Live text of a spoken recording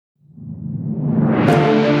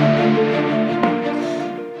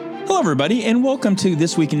everybody, and welcome to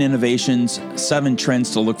This Week in Innovations, 7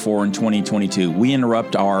 Trends to Look For in 2022. We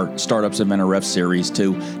interrupt our Startups of NRF series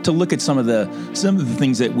to look at some of the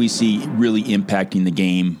things that we see really impacting the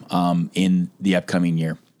game in the upcoming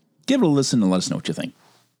year. Give it a listen and let us know what you think.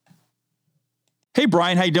 Hey,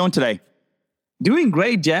 Brian, how you doing today? Doing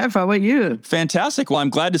great, Jeff. How about you? Fantastic. Well, I'm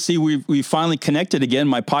glad to see we finally connected again.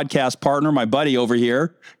 My podcast partner, my buddy over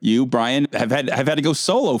here, you, Brian, have had to go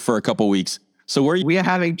solo for a couple weeks. So we are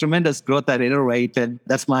having tremendous growth at Iterate, and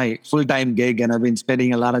that's my full-time gig. And I've been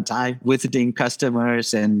spending a lot of time visiting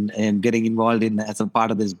customers and getting involved in as a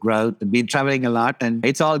part of this growth. I've been traveling a lot, and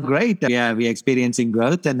it's all great. Yeah, we're experiencing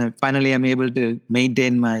growth, and finally I'm able to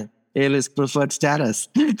maintain my A-list preferred status,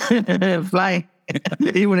 flying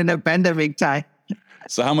even in a pandemic time.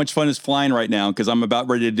 So how much fun is flying right now? Because I'm about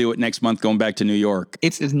ready to do it next month, going back to New York.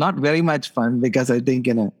 It's not very much fun because I think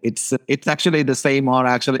it's actually the same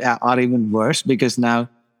or even worse, because now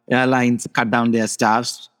airlines cut down their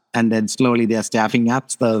staffs and then slowly they're staffing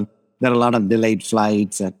up. So there are a lot of delayed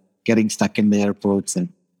flights and getting stuck in the airports. And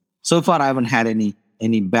so far I haven't had any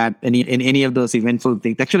of those eventful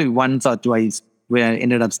things. Actually, once or twice where I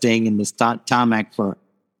ended up staying in the tarmac for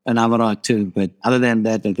an hour or two. But other than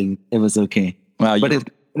that, I think it was okay. Wow, but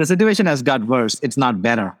the situation has got worse. It's not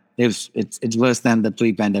better. It's worse than the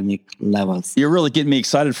pre-pandemic levels. You're really getting me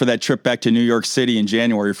excited for that trip back to New York City in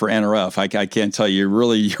January for NRF. I can't tell you. You're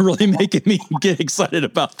really making me get excited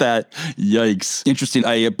about that. Yikes. Interesting.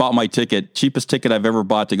 I bought my ticket, cheapest ticket I've ever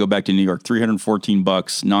bought to go back to New York, $314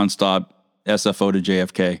 nonstop SFO to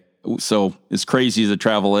JFK. So as crazy as the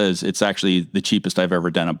travel is, it's actually the cheapest I've ever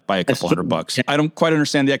done by a couple $100. I don't quite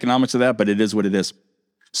understand the economics of that, but it is what it is.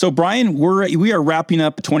 So, Brian, we are wrapping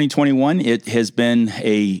up 2021. It has been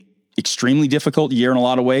a extremely difficult year in a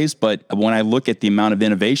lot of ways, but when I look at the amount of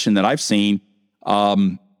innovation that I've seen,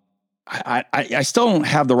 I still don't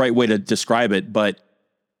have the right way to describe it, but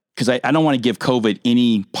because I don't want to give COVID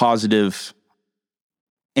any positive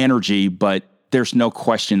energy, but there's no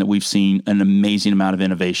question that we've seen an amazing amount of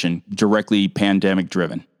innovation directly pandemic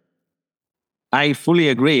driven. I fully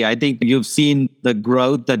agree. I think you've seen the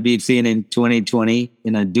growth that we've seen in 2020,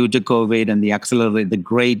 due to COVID and the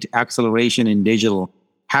great acceleration in digital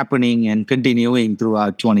happening and continuing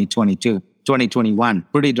throughout 2021,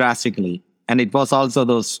 pretty drastically. And it was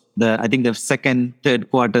also I think the second, third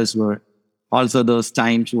quarters were also those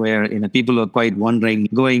times where, people were quite wondering,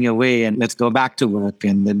 going away and let's go back to work.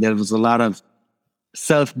 And then there was a lot of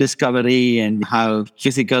self-discovery and how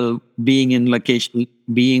physical being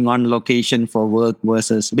on location for work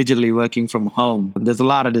versus digitally working from home. There's a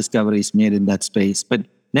lot of discoveries made in that space. But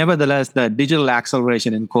nevertheless, the digital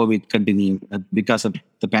acceleration in COVID continued because of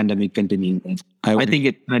the pandemic continuing. I think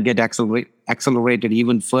it's going to get accelerated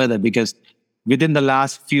even further because within the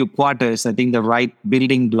last few quarters, I think the right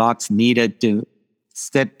building blocks needed to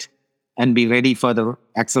set and be ready for the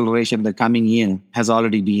acceleration the coming year has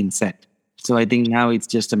already been set. So I think now it's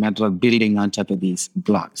just a matter of building on top of these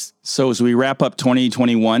blocks. So as we wrap up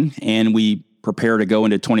 2021 and we prepare to go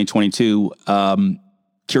into 2022,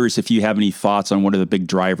 curious if you have any thoughts on what are the big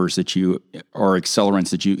drivers or accelerants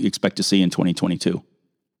that you expect to see in 2022?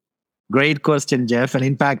 Great question, Jeff. And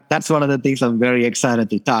in fact, that's one of the things I'm very excited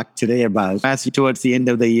to talk today about. As towards the end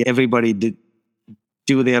of the year, everybody did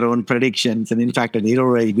do their own predictions. And in fact, at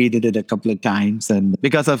Iterate, we did it a couple of times. And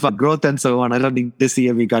because of growth and so on, I don't think this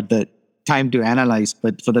year we got the time to analyze,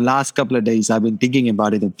 but for the last couple of days, I've been thinking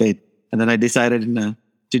about it a bit. And then I decided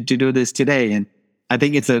to do this today. And I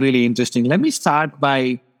think it's a really interesting. Let me start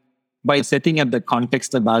by setting up the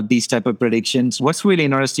context about these type of predictions. What's really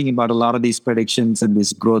interesting about a lot of these predictions and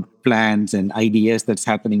these growth plans and ideas that's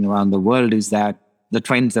happening around the world is that the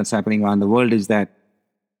trends that's happening around the world is that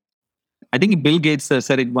I think Bill Gates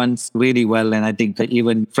said it once really well. And I think that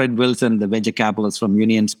even Fred Wilson, the venture capitalist from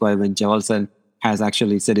Union Square Venture, also has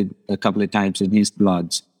actually said it a couple of times in his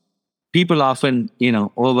blogs. People often,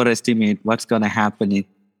 overestimate what's going to happen in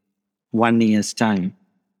 1 year's time,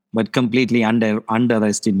 but completely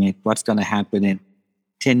underestimate what's going to happen in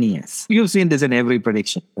 10 years. You've seen this in every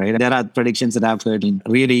prediction, right? There are predictions that I've heard in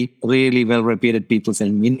really, really well-repeated people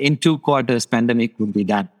saying in 2 quarters, pandemic would be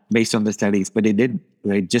done based on the studies, but it did,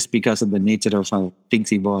 right? Just because of the nature of how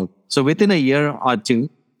things evolve. So within a year or two,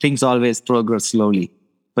 things always progress slowly.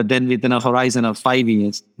 But then within a horizon of 5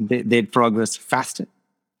 years, they progress faster.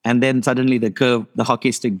 And then suddenly the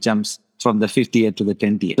hockey stick jumps from the 5th year to the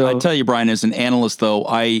 10th year. So, I tell you, Brian, as an analyst, though,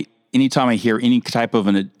 anytime I hear any type of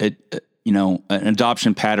an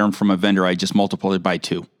adoption pattern from a vendor, I just multiply it by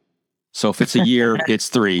 2. So if it's a year, it's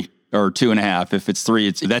 3 or 2.5. If it's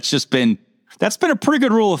 3, that's been a pretty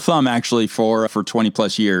good rule of thumb actually for 20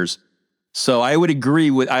 plus years. So I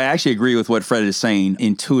actually agree with what Fred is saying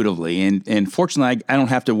intuitively. And fortunately, I don't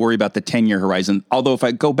have to worry about the 10-year horizon. Although if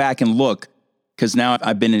I go back and look, because now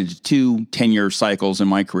I've been into 2 10-year cycles in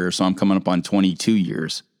my career, so I'm coming up on 22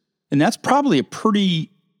 years. And that's probably a pretty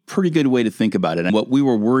good way to think about it. And what we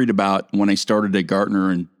were worried about when I started at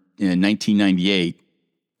Gartner in 1998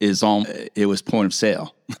 it was point of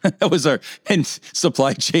sale. That was and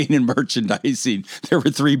supply chain and merchandising. There were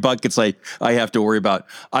 3 buckets I have to worry about.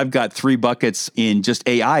 I've got 3 buckets in just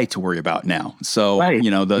AI to worry about now. So, right.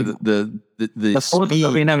 The force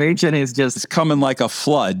of innovation is just coming like a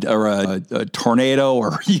flood or a tornado,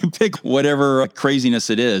 or you pick whatever craziness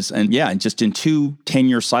it is. And just in 2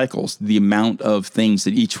 10-year cycles, the amount of things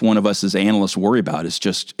that each one of us as analysts worry about it's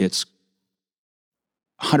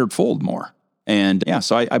 100-fold more. And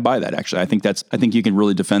so I buy that. Actually, I think you can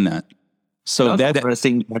really defend that. So that's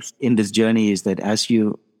interesting in this journey is that as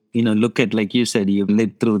you look at, like you said, you've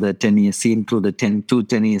lived through the 10-year, seen through the 2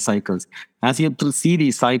 10-year cycles. As you see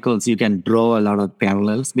these cycles, you can draw a lot of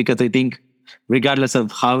parallels, because I think regardless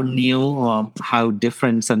of how new or how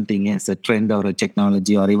different something is, a trend or a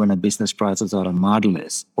technology or even a business process or a model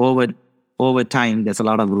is, over time, there's a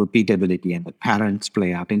lot of repeatability and the patterns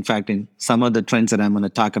play out. In fact, in some of the trends that I'm going to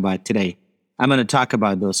talk about today, I'm going to talk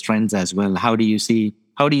about those trends as well. How do you see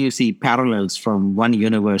parallels from one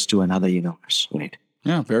universe to another universe, right?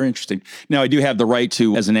 Yeah, very interesting. Now, I do have the right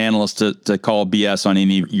to, as an analyst, to call BS on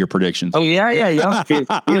any of your predictions. Oh, yeah.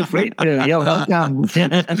 You're great. You're welcome.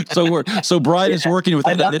 So Brian is working with...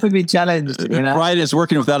 I'd love to be challenged. Brian is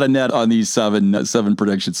working without a net on these seven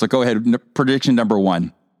predictions. So go ahead. Prediction number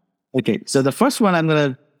 1. Okay, so the first one I'm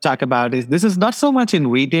going to talk about is, this is not so much in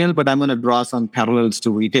retail, but I'm going to draw some parallels to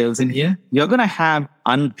retails in here. You're going to have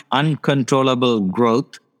uncontrollable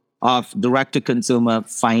growth of direct-to-consumer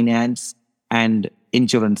finance and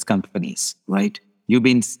insurance companies, right? You've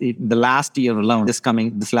been, the last year alone,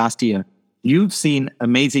 this last year, you've seen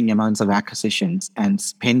amazing amounts of acquisitions and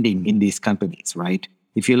spending in these companies, right?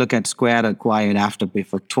 If you look at Square acquired Afterpay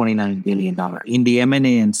for $29 billion. In the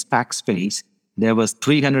M&A and SPAC space, there was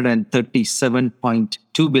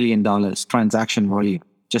 $337.2 billion transaction volume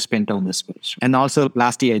just spent on this space. And also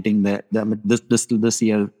last year, I think that this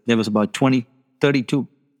year, there was about $32 to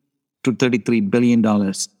 $33 billion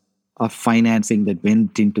of financing that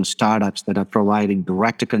went into startups that are providing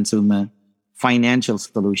direct-to-consumer financial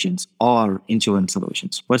solutions or insurance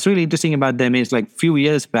solutions. What's really interesting about them is, like, few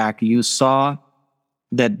years back, you saw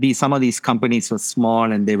that some of these companies were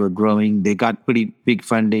small and they were growing. They got pretty big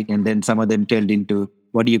funding, and then some of them turned into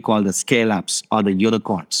what do you call the scale-ups or the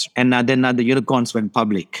unicorns. And now the unicorns went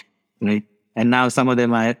public, right? And now some of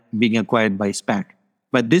them are being acquired by SPAC.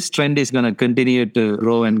 But this trend is going to continue to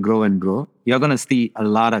grow and grow and grow. You're going to see a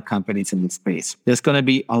lot of companies in this space. There's going to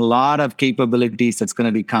be a lot of capabilities that's going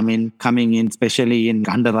to be coming in, especially in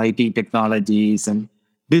underwriting technologies and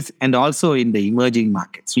also in the emerging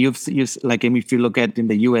markets. You've like, if you look at in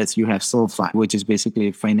the US, you have SoFi, which is basically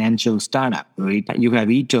a financial startup, right? You have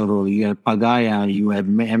eToro, you have Pagaya, you have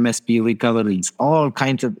MSP Recoveries, all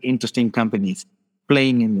kinds of interesting companies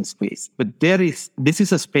playing in this space. But this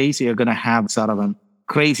is a space you're going to have sort of a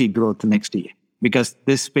crazy growth next year, because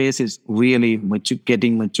this space is really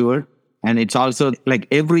getting mature. And it's also like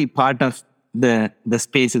every part of the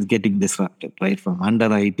space is getting disrupted, right? From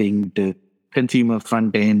underwriting to consumer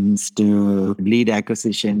front ends to lead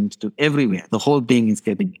acquisitions to everywhere. The whole thing is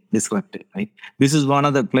getting disrupted, right? This is one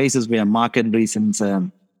of the places where market reasons. I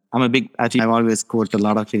always quote a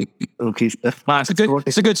lot of it. Okay,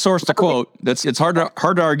 it's a good source to quote. It's hard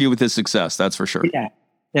to argue with his success. That's for sure. Yeah.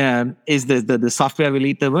 Is the software will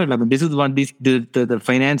eat the world. I mean, this is what the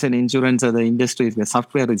finance and insurance are the industries where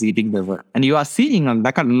software is eating the world. And you are seeing a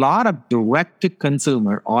lot of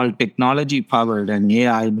direct-to-consumer, all technology-powered and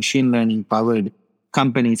AI, machine learning-powered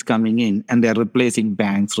companies coming in, and they're replacing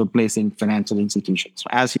banks, replacing financial institutions.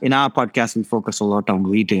 As in our podcast, we focus a lot on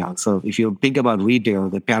retail. So if you think about retail,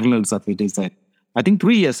 the parallels of it is that I think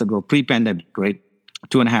 3 years ago, pre-pandemic, right?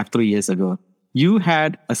 2.5, 3 years ago, you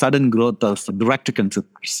had a sudden growth of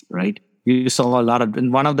direct-to-consumers, right? You saw a lot of,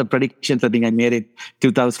 and one of the predictions I think I made in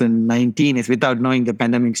 2019 is, without knowing the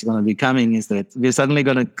pandemic is going to be coming, is that we're suddenly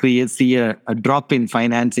going to see a drop in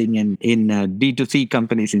financing in D2C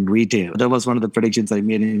companies in retail. That was one of the predictions I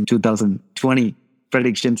made in 2020,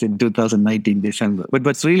 predictions in 2019 December. But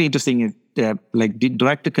what's really interesting is like the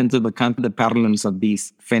direct-to-consumer the parallels of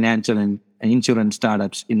these financial and insurance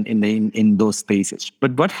startups in those spaces.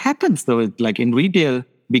 But what happens though is, like in retail,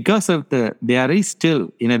 because of there is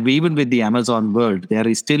still, even with the Amazon world, there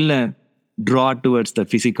is still a draw towards the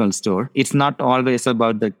physical store. It's not always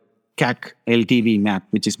about the CAC LTV map,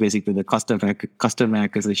 which is basically the customer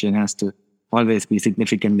acquisition has to always be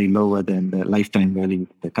significantly lower than the lifetime value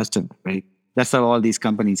of the customer, right? That's how all these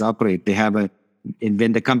companies operate. They have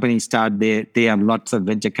when the companies start, they have lots of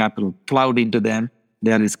venture capital plowed into them.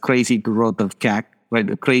 There is crazy growth of CAC,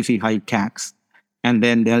 right? Crazy high CACs. And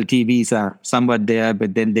then the LTVs are somewhat there,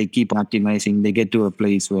 but then they keep optimizing. They get to a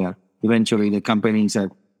place where eventually the companies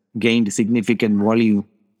have gained significant volume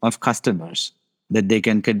of customers that they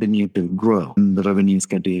can continue to grow and the revenues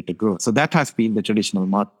continue to grow. So that has been the traditional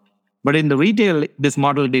model. But in the retail, this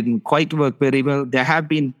model didn't quite work very well. There have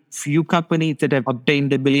been few companies that have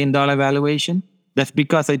obtained $1 billion valuation. That's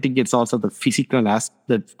because I think it's also the physical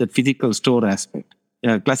the physical store aspect.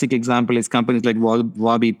 A classic example is companies like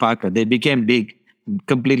Warby Parker. They became big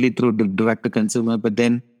completely through the direct to consumer, but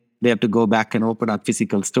then they have to go back and open up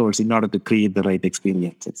physical stores in order to create the right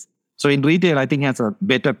experiences. So in retail, I think it has a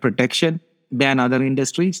better protection than other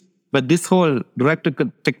industries. But this whole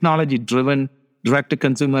technology driven direct to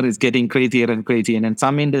consumer is getting crazier and crazier. And in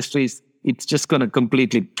some industries, it's just going to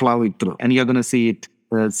completely plow it through. And you're going to see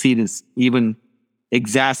this even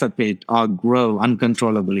exacerbate or grow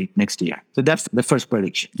uncontrollably next year. So that's the first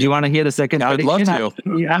prediction. Do you want to hear the second prediction? I'd love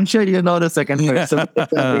to. I'm sure you know the second prediction.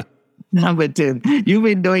 So number 2, you've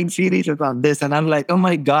been doing series on this, and I'm like, oh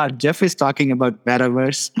my God, Jeff is talking about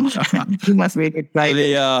metaverse. He must make it right.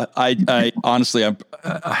 I honestly,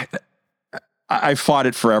 I fought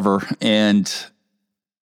it forever, and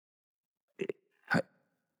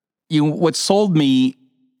what sold me.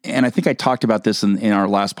 And I think I talked about this in our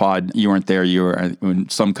last pod. You weren't there. You were in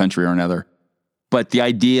some country or another. But the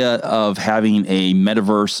idea of having a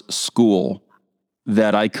metaverse school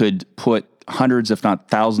that I could put hundreds, if not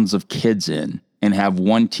thousands of kids in and have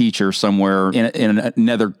one teacher somewhere in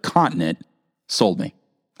another continent sold me.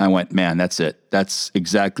 I went, man, that's it. That's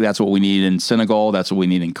what we need in Senegal. That's what we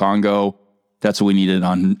need in Congo. That's what we needed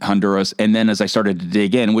on Honduras. And then as I started to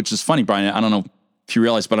dig in, which is funny, Brian, I don't know if you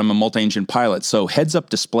realize, but I'm a multi-engine pilot. So heads-up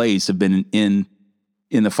displays have been in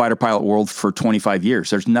the fighter pilot world for 25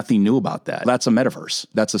 years. There's nothing new about that. That's a metaverse.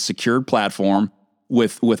 That's a secured platform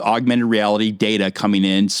with augmented reality data coming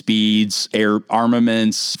in, speeds, air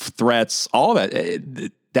armaments, threats, all of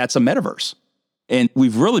that. That's a metaverse. And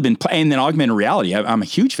we've really been playing. And then augmented reality. I'm a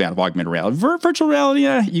huge fan of augmented reality. Virtual reality,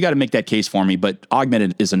 you got to make that case for me, but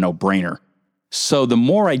augmented is a no-brainer. So the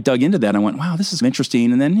more I dug into that, I went, wow, this is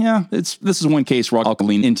interesting. And then, this is one case where I'll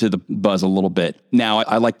lean into the buzz a little bit. Now,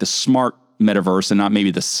 I like the smart metaverse and not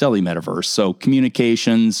maybe the silly metaverse. So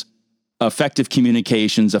communications, effective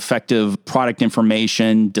product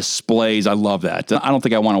information, displays. I love that. I don't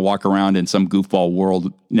think I want to walk around in some goofball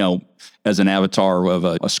world, as an avatar of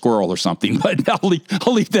a squirrel or something, but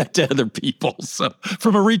I'll leave that to other people. So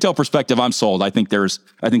from a retail perspective, I'm sold. I think there's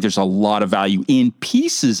a lot of value in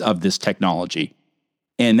pieces of this technology.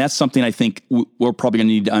 And that's something I think we're probably going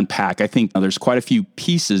to need to unpack. I think there's quite a few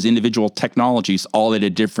pieces, individual technologies, all at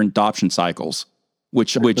a different adoption cycles,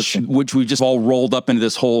 which we just all rolled up into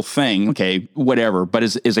this whole thing. Okay, whatever. But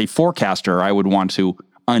as a forecaster, I would want to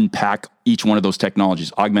unpack each one of those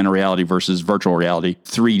technologies, augmented reality versus virtual reality,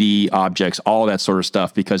 3D objects, all that sort of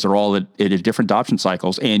stuff, because they're all at different adoption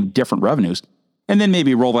cycles and different revenues. And then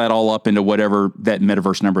maybe roll that all up into whatever that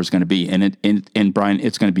metaverse number is going to be. And Brian,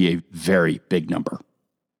 it's going to be a very big number.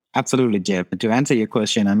 Absolutely, Jeff. To answer your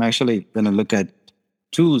question, I'm actually going to look at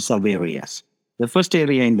 2 sub-areas. The first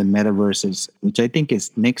area in the metaverse is, which I think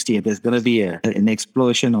is next year, there's going to be an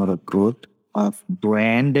explosion or a growth of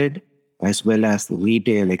branded as well as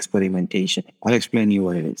retail experimentation. I'll explain you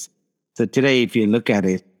what it is. So today, if you look at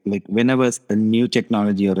it, like whenever a new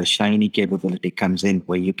technology or a shiny capability comes in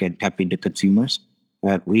where you can tap into consumers,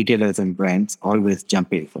 retailers and brands always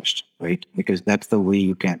jump in first, right? Because that's the way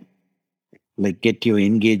you can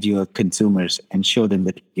engage your consumers and show them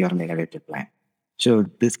that you're an innovative brand. So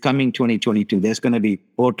this coming 2022, there's going to be a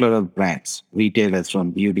boatload of brands, retailers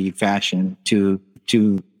from beauty, fashion to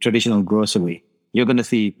traditional grocery. You're going to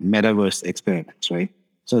see metaverse experiments, right?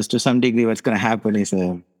 So to some degree, what's going to happen is,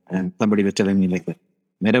 and somebody was telling me like the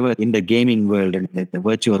metaverse in the gaming world and the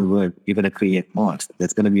virtual world, you're going to create mods.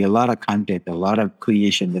 There's going to be a lot of content, a lot of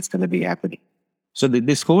creation that's going to be happening. So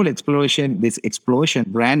this whole explosion,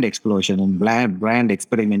 brand explosion and brand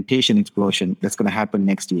experimentation explosion that's going to happen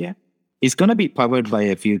next year is going to be powered by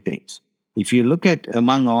a few things. If you look at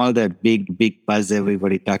among all the big buzz,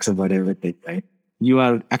 everybody talks about everything, right? You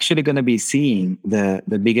are actually going to be seeing the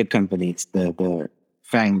bigger companies, the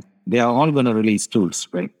FANG, they are all going to release tools,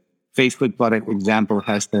 right? Facebook, for example,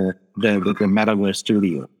 has the Metaverse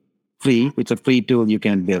Studio. Free, it's a free tool you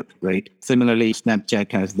can build, right? Similarly,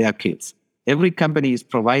 Snapchat has their kits. Every company is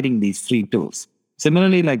providing these free tools.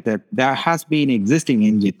 Similarly, like that, there has been existing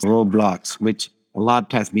engines, Roblox, which a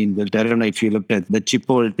lot has been built. I don't know if you looked at the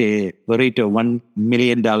Chipotle burrito, $1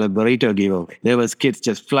 million burrito giveaway. There was kids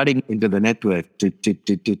just flooding into the network to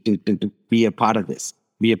be a part of this,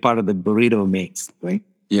 be a part of the burrito maze, right?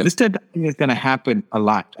 Yep. This type of thing is going to happen a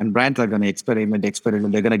lot, and brands are going to experiment.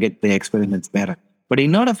 They're going to get the experiments better. But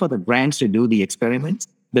in order for the brands to do the experiments,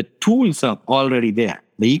 the tools are already there.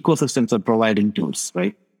 The ecosystems are providing tools,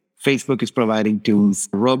 right? Facebook is providing tools.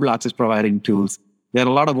 Roblox is providing tools. There are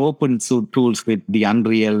a lot of open source tools with the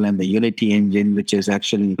Unreal and the Unity engine, which is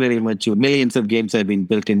actually very mature. Millions of games have been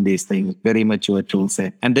built in these things, very mature tool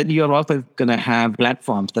set. And then you're also going to have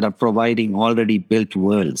platforms that are providing already built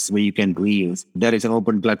worlds where you can reuse. There is an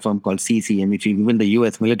open platform called CCM, which even the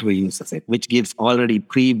US military uses it, which gives already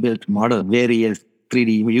pre-built model, various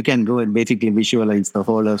 3D. You can go and basically visualize the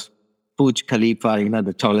whole of Burj Khalifa,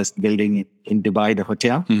 the tallest building in Dubai, the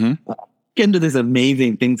hotel. Mm-hmm. You can do these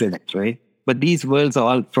amazing things in it, right? But these worlds are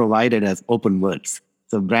all provided as open worlds.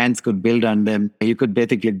 So brands could build on them. You could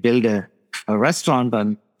basically build a restaurant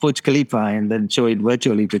on Burj Khalifa and then show it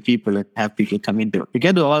virtually to people and have people come into it. You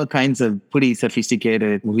get all kinds of pretty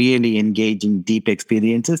sophisticated, really engaging, deep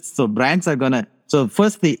experiences. So brands are going to, so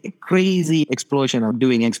first the crazy explosion of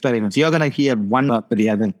doing experiments. You're going to hear one after the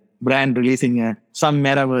other. Brand releasing some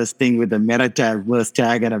metaverse thing with a metaverse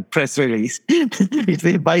tag and a press release.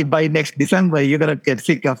 by next December, you're going to get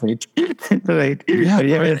sick of it. Right?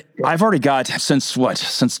 Yeah. I've already got, since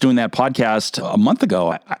doing that podcast a month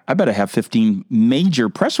ago, I bet I have 15 major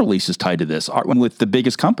press releases tied to this with the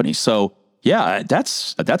biggest companies. So yeah,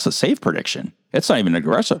 that's a safe prediction. It's not even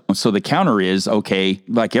aggressive. So the counter is, okay,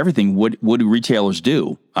 like everything, what do retailers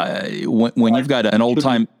do? When you've got an old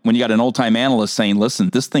time analyst saying, listen,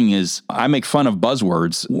 this thing is, I make fun of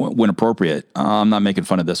buzzwords when appropriate. I'm not making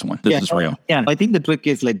fun of this one. This is real. Yeah. I think the trick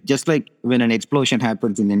is just like when an explosion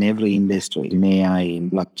happens in every industry, in AI, in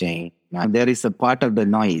blockchain, there is a part of the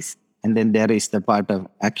noise. And then there is the part of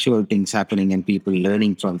actual things happening and people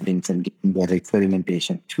learning from things and getting their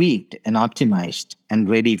experimentation tweaked and optimized and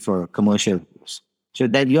ready for commercial use. So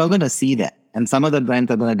that you're going to see that. And some of the brands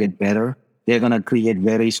are going to get better. They're going to create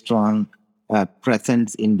very strong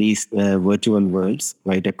presence in these virtual worlds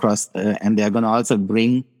right across. And they're going to also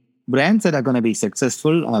bring brands that are going to be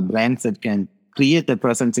successful, brands that can create a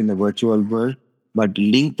presence in the virtual world, but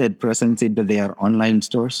link that presence into their online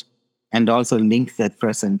stores. And also link that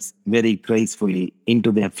presence very gracefully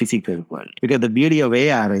into their physical world. Because the beauty of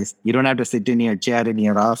AR is you don't have to sit in your chair in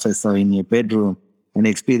your office or in your bedroom and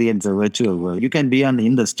experience a virtual world. You can be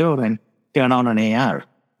in the store and turn on an AR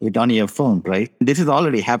on your phone, right? This is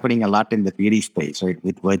already happening a lot in the beauty space, right?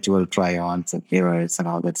 With virtual try-ons and mirrors and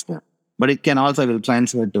all that stuff. But it can also will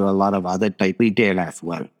transfer to a lot of other type retail as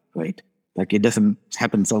well, right? Like it doesn't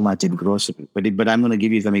happen so much in grocery, but I'm going to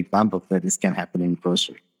give you some examples that this can happen in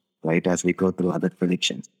grocery. Right, as we go through other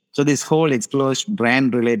predictions. So this whole explosion,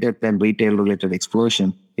 brand-related and retail-related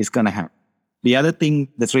explosion is going to happen. The other thing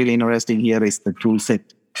that's really interesting here is the tool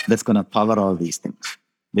set that's going to power all these things.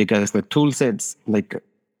 Because the tool sets, like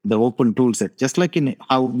the open tool set, just like in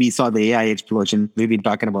how we saw the AI explosion, we've been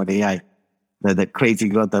talking about AI, the crazy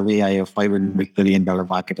growth of AI of $500 billion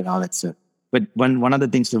market and all that stuff. But one of the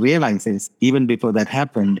things to realize is even before that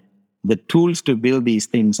happened, the tools to build these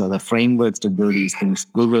things or the frameworks to build these things.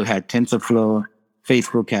 Google had TensorFlow,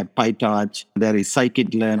 Facebook had PyTorch, there is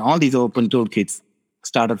scikit-learn. All these open toolkits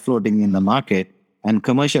started floating in the market, and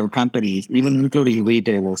commercial companies, even including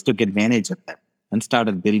retailers, took advantage of that and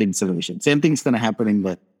started building solutions. Same thing's going to happen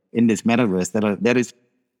in this metaverse. There is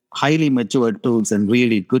highly mature tools and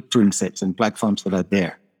really good tool sets and platforms that are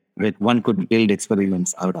there that one could build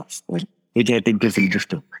experiments out of, right? Which I think is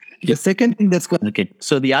interesting. The second thing that's going to,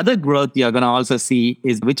 so the other growth you're going to also see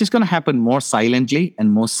is, which is going to happen more silently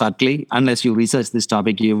and more subtly, unless you research this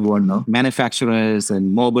topic, you won't know. Manufacturers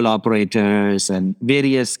and mobile operators and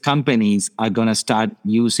various companies are going to start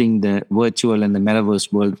using the virtual and the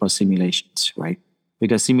metaverse world for simulations, right?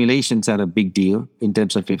 Because simulations are a big deal in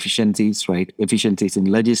terms of efficiencies, right? Efficiencies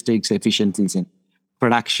in logistics, efficiencies in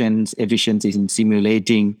productions, efficiencies in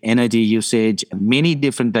simulating energy usage, many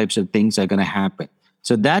different types of things are going to happen.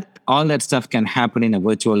 So all that stuff can happen in a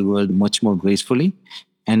virtual world much more gracefully.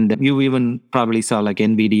 And you even probably saw like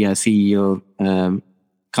NVIDIA CEO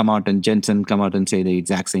Jensen come out and say the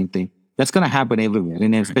exact same thing. That's going to happen everywhere,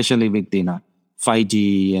 and especially with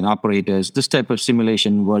 5G and operators. This type of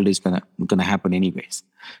simulation world is going to happen anyways.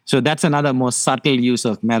 So that's another more subtle use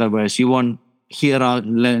of metaverse. You won't hear or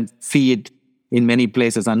see it in many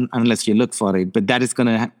places unless you look for it. But there's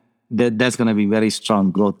going to be very strong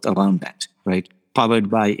growth around that, right? Powered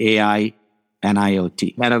by AI and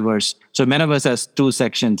IoT. Metaverse. So metaverse has two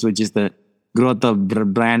sections, which is the growth of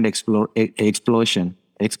brand explosion,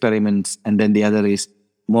 experiments, and then the other is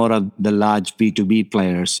more of the large B2B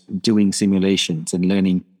players doing simulations and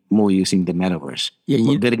learning more using the metaverse.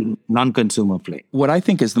 Yeah, very non-consumer play. What I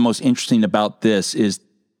think is the most interesting about this is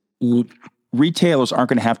retailers aren't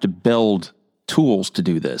going to have to build tools to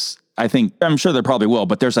do this. I'm sure they probably will,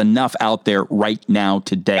 but there's enough out there right now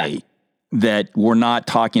today that we're not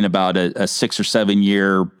talking about a 6 or 7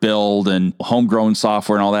 year build and homegrown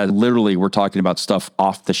software and all that. Literally, we're talking about stuff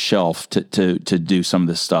off the shelf to do some of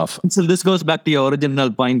this stuff. So this goes back to your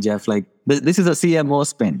original point, Jeff. Like this is a CMO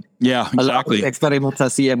spend. Yeah, exactly. A lot of experiments are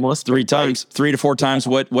CMO spend. 3 to 4 times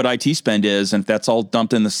what IT spend is, and if that's all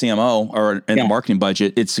dumped in the CMO or in the marketing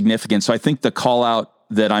budget, it's significant. So I think the call out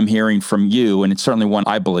that I'm hearing from you, and it's certainly one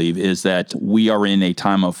I believe, is that we are in a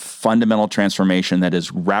time of fundamental transformation that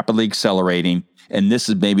is rapidly accelerating. And this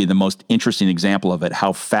is maybe the most interesting example of it,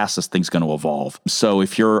 how fast this thing's going to evolve. So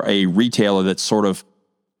if you're a retailer that's sort of,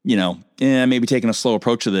 maybe taking a slow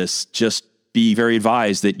approach to this, just be very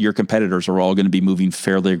advised that your competitors are all going to be moving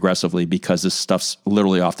fairly aggressively because this stuff's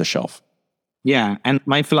literally off the shelf. Yeah. And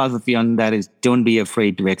my philosophy on that is don't be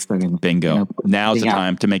afraid to experiment. Bingo. Now's the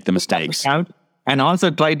time to make the mistakes. And also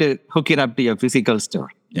try to hook it up to your physical store.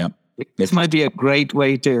 Yeah. This might be a great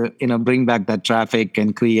way to, bring back that traffic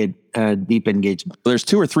and create deep engagement. There's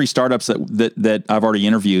 2 or 3 startups that I've already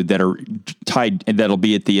interviewed that are tied, that'll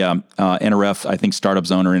be at the NRF, I think, Startup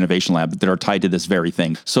Zone or Innovation Lab, that are tied to this very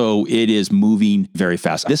thing. So it is moving very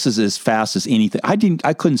fast. This is as fast as anything.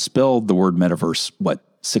 I couldn't spell the word metaverse,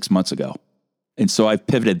 6 months ago. And so I've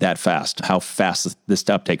pivoted that fast, how fast this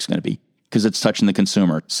uptake's going to be, because it's touching the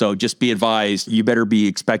consumer. So just be advised, you better be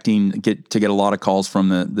expecting to get a lot of calls from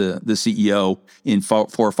the CEO in 4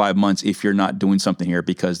 or 5 months if you're not doing something here,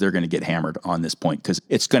 because they're going to get hammered on this point, because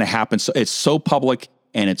it's going to happen. So it's so public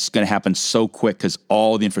and it's going to happen so quick because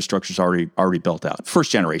all the infrastructure is already built out.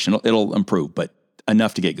 First generation, it'll improve, but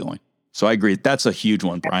enough to get going. So I agree. That's a huge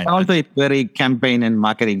one, Brian. Also, it's very campaign and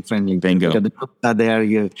marketing friendly. Bingo. Because the tools are there.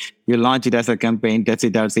 You launch it as a campaign, test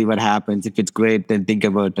it out, see what happens. If it's great, then think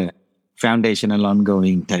about it. Foundational,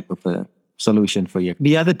 ongoing type of a solution for you.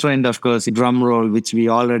 The other trend, of course, drum roll, which we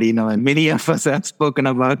already know and many of us have spoken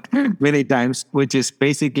about many times, which is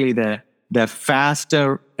basically the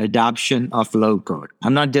faster adoption of low code.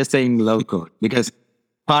 I'm not just saying low code, because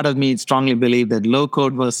part of me strongly believe that low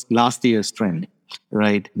code was last year's trend,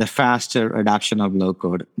 right? The faster adoption of low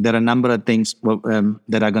code. There are a number of things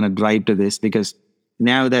that are going to drive to this, because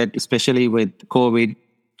now that, especially with COVID,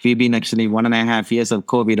 we've been actually 1.5 years of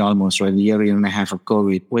COVID almost, right? A year and a half of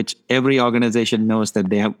COVID, which every organization knows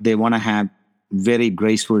that they want to have very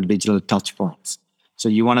graceful digital touch points. So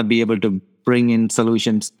you want to be able to bring in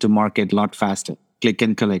solutions to market a lot faster. Click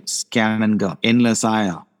and collect, scan and go, endless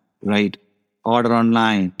aisle, right? Order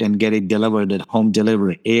online and get it delivered at home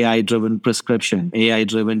delivery. AI-driven prescription,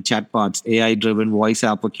 AI-driven chatbots, AI-driven voice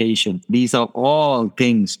application. These are all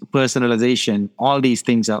things, personalization, all these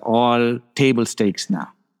things are all table stakes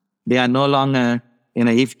now. They are no longer,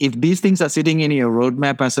 if these things are sitting in your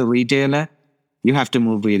roadmap as a retailer, you have to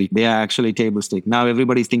move really. They are actually table stakes. Now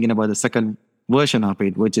everybody's thinking about the second version of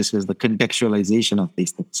it, which is the contextualization of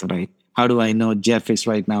these things, right? How do I know Jeff is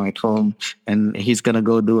right now at home and he's going to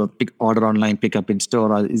go do a order online, pick up in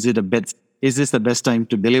store? Or is this the best time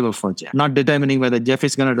to deliver for Jeff? Not determining whether Jeff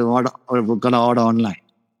is going to do order or we're going to order online.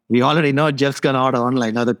 We already know Jeff's going to order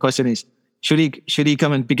online. Now the question is, should he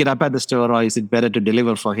come and pick it up at the store, or is it better to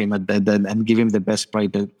deliver for him and give him the best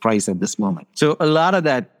price at this moment? So a lot of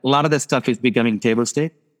that stuff is becoming table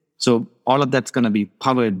stake. So all of that's going to be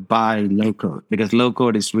powered by low code, because low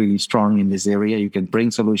code is really strong in this area. You can bring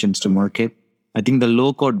solutions to market. I think the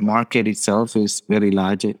low code market itself is very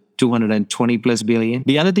large, 220 plus billion.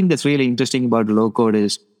 The other thing that's really interesting about low code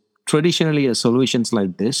is traditionally solutions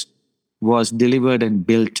like this was delivered and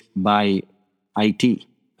built by IT,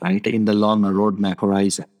 right, in the longer roadmap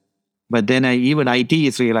horizon. But then even IT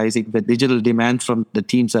is realizing that digital demand from the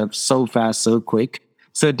teams are so fast, so quick.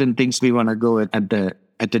 Certain things we want to go at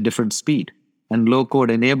a different speed. And low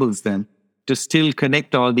code enables them to still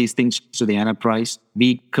connect all these things to the enterprise,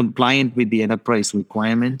 be compliant with the enterprise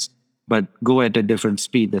requirements, but go at a different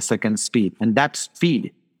speed, the second speed. And that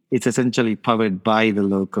speed is essentially powered by the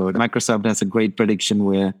low code. Microsoft has a great prediction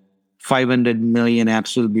where 500 million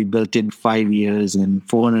apps will be built in 5 years, and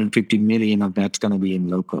 450 million of that's going to be in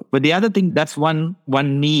low code. But the other thing, that's one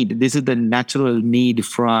need. This is the natural need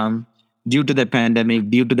due to the pandemic,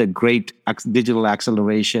 due to the great digital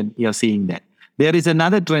acceleration. You're seeing that. There is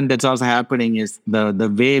another trend that's also happening is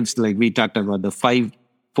the waves, like we talked about, the five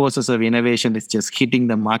forces of innovation is just hitting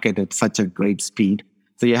the market at such a great speed.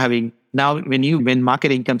 So you're having now when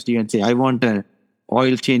marketing comes to you and say, I want a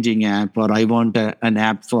oil changing app, or I want an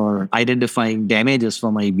app for identifying damages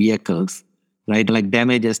for my vehicles, right? Like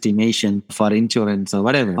damage estimation for insurance or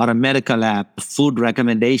whatever, or a medical app, food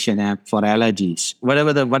recommendation app for allergies,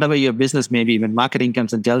 whatever your business may be. When marketing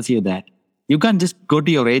comes and tells you that, you can't just go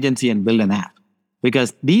to your agency and build an app,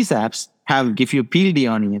 because these apps have, if you peel the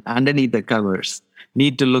onion underneath the covers,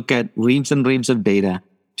 need to look at reams and reams of data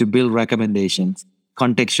to build recommendations,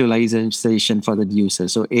 contextualization for the user.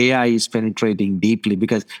 So AI is penetrating deeply,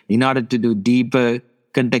 because in order to do deeper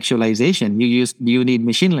contextualization, you need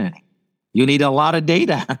machine learning. You need a lot of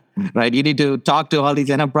data, right? You need to talk to all these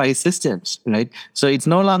enterprise systems, right? So it's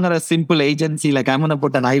no longer a simple agency like, I'm going to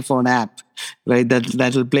put an iPhone app, right?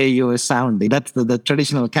 That will play you a sound. That's the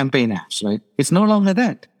traditional campaign apps, right? It's no longer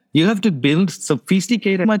that. You have to build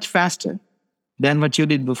sophisticated much faster than what you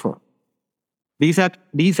did before. These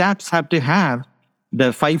apps have to have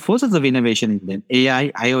the 5 forces of innovation in them: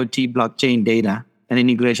 AI, IoT, blockchain, data, and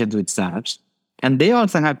integrations with startups. And they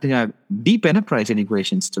also have to have deep enterprise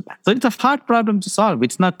integrations to that. So it's a hard problem to solve.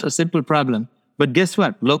 It's not a simple problem. But guess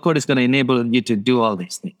what? Low code is going to enable you to do all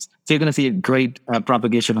these things. So you're going to see a great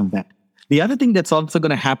propagation of that. The other thing that's also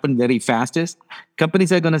going to happen very fast is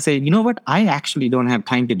companies are going to say, you know what? I actually don't have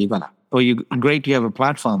time to develop. Or great, you have a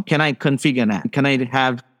platform. Can I configure that?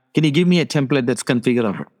 Can you give me a template that's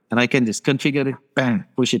configurable? And I can just configure it, bang,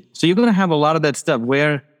 push it. So you're going to have a lot of that stuff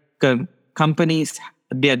where companies,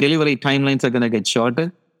 their delivery timelines are going to get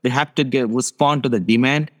shorter. They have to respond to the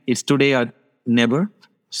demand. It's today or never.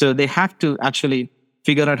 So they have to actually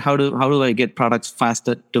figure out how do I get products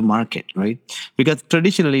faster to market, right? Because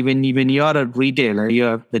traditionally, when you're a retailer,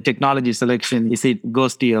 the technology selection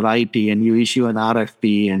goes to your IT, and you issue an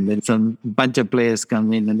RFP, and then some bunch of players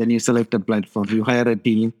come in, and then you select a platform. You hire a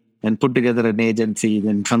team and put together an agency.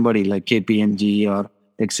 Then somebody like KPMG or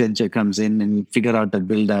Accenture comes in and you figure out the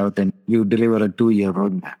build out, and you deliver a 2-year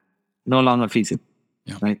roadmap. No longer feasible,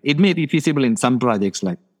 right? It may be feasible in some projects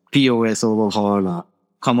like POS overhaul or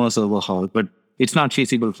commerce overhaul, but it's not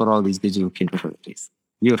feasible for all these digital capabilities.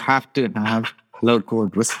 You have to have low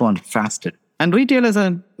code respond faster. And retailers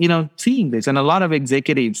are, seeing this, and a lot of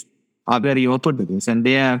executives are very open to this, and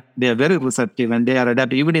they are very receptive, and they are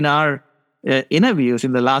adaptive. Even in our interviews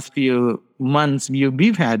in the last few months,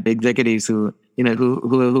 we've had executives who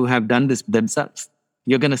have done this themselves.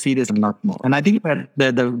 You're going to see this a lot more. And I think that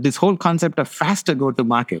this whole concept of faster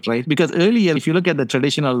go-to-market, right? Because earlier, if you look at the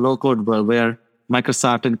traditional low-code world where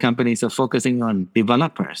Microsoft and companies are focusing on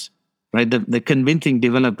developers, right? The convincing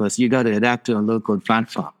developers, you got to adapt to a low-code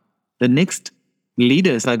platform. The next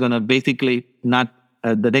leaders are going to basically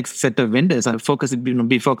the next set of vendors are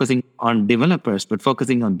be focusing on developers, but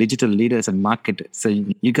focusing on digital leaders and marketers. So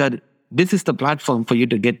this is the platform for you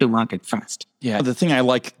to get to market fast. Yeah. The thing I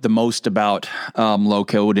like the most about low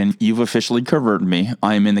code, and you've officially converted me,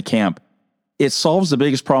 I'm in the camp. It solves the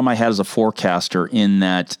biggest problem I had as a forecaster, in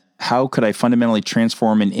that how could I fundamentally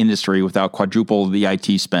transform an industry without quadruple the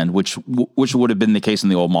IT spend, which would have been the case in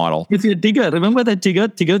the old model. It's a Tigger. Remember that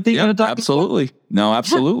Tigger thing? Yeah, absolutely. No,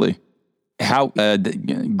 absolutely. How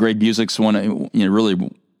Greg Busick's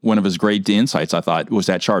really one of his great insights, I thought, was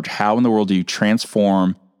that charge. How in the world do you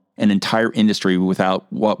transform an entire industry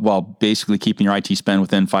while basically keeping your IT spend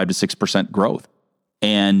within 5 to 6% growth?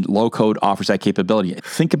 And low code offers that capability.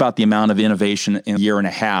 Think about the amount of innovation in a year and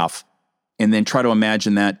a half, and then try to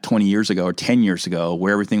imagine that 20 years ago or 10 years ago,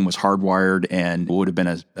 where everything was hardwired and would have been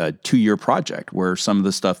a 2-year project, where some of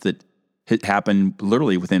the stuff that happened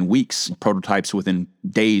literally within weeks, prototypes within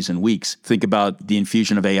days and weeks. Think about the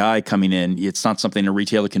infusion of AI coming in. It's not something a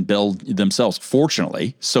retailer can build themselves,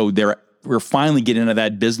 fortunately. So we're finally getting into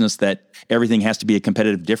that business that everything has to be a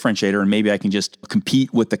competitive differentiator, and maybe I can just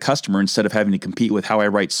compete with the customer instead of having to compete with how I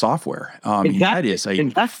write software. That is a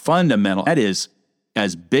fundamental, that is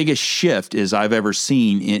as big a shift as I've ever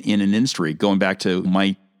seen in an industry, going back to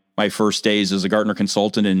my first days as a Gartner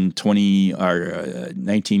consultant in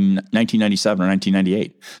 1997 or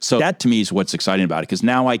 1998. So that to me is what's exciting about it, because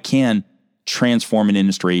now I can transform an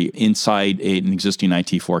industry inside an existing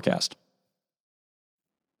IT forecast.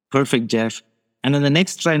 Perfect, Jeff. And then the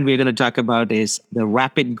next trend we're going to talk about is the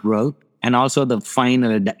rapid growth and also the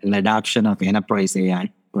final adoption of enterprise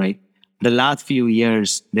AI, right? The last few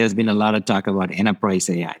years, there's been a lot of talk about enterprise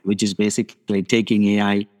AI, which is basically taking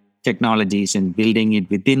AI technologies and building it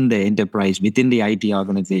within the enterprise, within the IT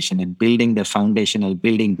organization, and building the foundational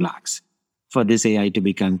building blocks for this AI to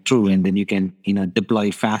become true. And then you can,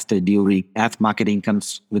 deploy faster as marketing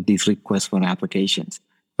comes with these requests for applications.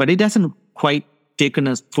 But it doesn't quite taken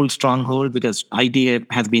a full stronghold because IT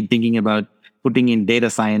has been thinking about putting in data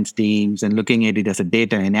science teams and looking at it as a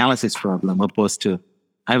data analysis problem, opposed to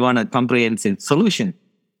I want a comprehensive solution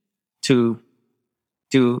to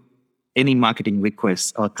any marketing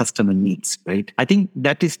requests or customer needs, right? I think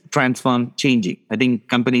that is changing. I think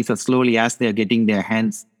companies are slowly, as they're getting their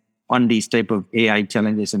hands on these type of AI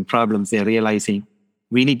challenges and problems, they're realizing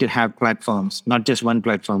we need to have platforms, not just one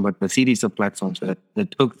platform, but a series of platforms that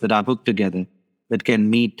are hooked together that can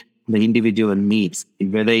meet the individual needs,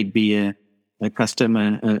 whether it be a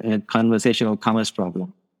customer, a conversational commerce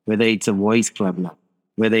problem, whether it's a voice problem,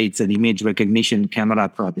 whether it's an image recognition camera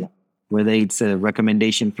problem, whether it's a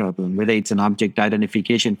recommendation problem, whether it's an object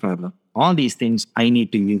identification problem. All these things, I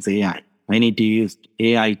need to use AI. I need to use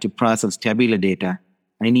AI to process tabular data.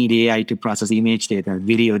 I need AI to process image data,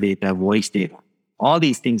 video data, voice data. All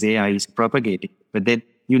these things AI is propagating, but then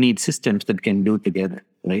you need systems that can do together,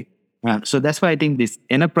 right? So that's why I think this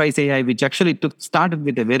enterprise AI, which actually started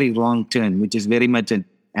with a very wrong turn, which is very much an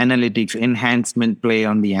analytics enhancement play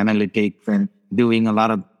on the analytics and doing a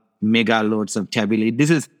lot of mega loads of tabular. This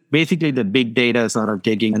is basically the big data sort of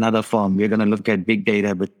taking another form. We're going to look at big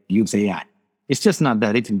data, but use AI. It's just not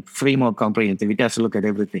that. It's way more comprehensive. It has to look at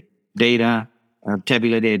everything. Data,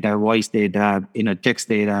 tabular data, voice data, text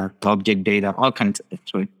data, object data, all kinds of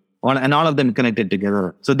things, right? And all of them connected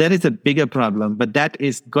together. So there is a bigger problem, but that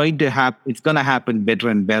is going to happen. It's going to happen better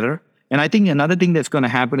and better. And I think another thing that's going to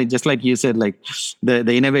happen is just like you said, like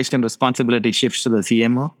the innovation and responsibility shifts to the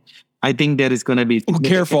CMO. I think there is going to be...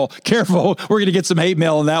 Careful. We're going to get some hate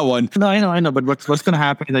mail on that one. No, I know. But what's going to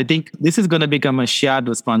happen is I think this is going to become a shared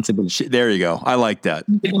responsibility. There you go. I like that.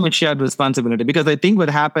 Become a shared responsibility because I think what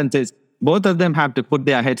happens is both of them have to put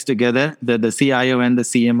their heads together, the CIO and the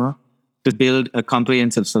CMO, to build a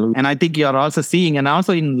comprehensive solution. And I think you're also seeing, and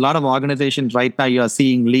also in a lot of organizations right now, you are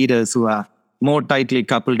seeing leaders who are more tightly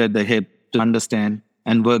coupled at the hip to understand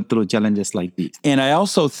and work through challenges like these. And I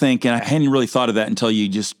also think, and I hadn't really thought of that until you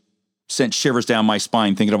just sent shivers down my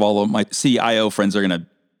spine, thinking of all of my CIO friends are going to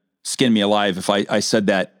skin me alive if I said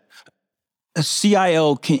that. A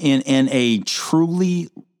CIO can, in a truly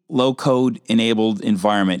low-code enabled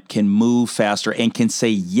environment, can move faster and can say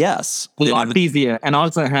yes. A lot easier, and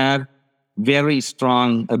also have very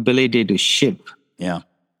strong ability to ship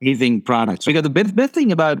amazing products. Because the best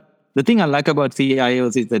thing about, the thing I like about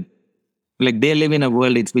CIOs is that like they live in a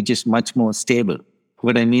world which is much more stable.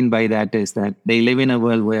 What I mean by that is that they live in a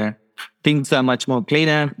world where things are much more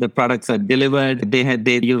cleaner, the products are delivered,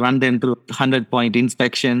 you run them through 100-point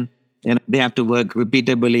inspection, and they have to work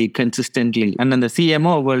repeatably, consistently. And then the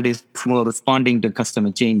CMO world is more responding to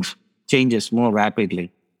customer changes more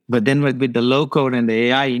rapidly. But then with the low code and the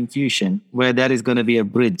AI infusion, where there is going to be a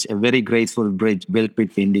bridge, a very graceful bridge built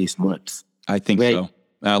between these worlds. I think so.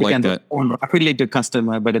 I like that. Respond rapidly to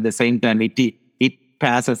customer, but at the same time, it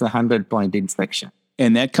passes a 100-point inspection.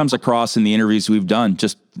 And that comes across in the interviews we've done,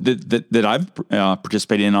 just that I've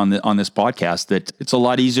participated in on this podcast, that it's a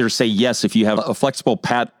lot easier to say yes if you have a flexible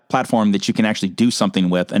platform that you can actually do something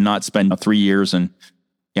with and not spend 3 years and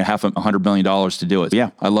half $100 million to do it. Yeah,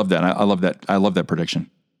 I love that. I love that. I love that prediction.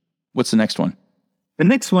 What's the next one? The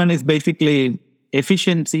next one is basically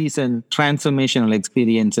efficiencies and transformational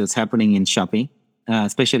experiences happening in shopping,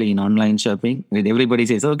 especially in online shopping. Everybody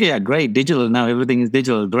says, okay, yeah, great, digital, now everything is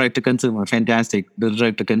digital, direct to consumer, fantastic,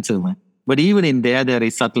 direct to consumer. But even in there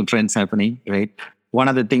is subtle trends happening, right? One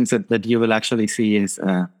of the things that you will actually see is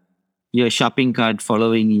your shopping cart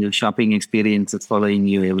following you, shopping experiences following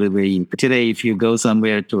you everywhere. Today, if you go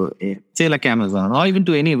somewhere to, say like Amazon, or even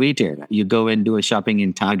to any retailer, you go and do a shopping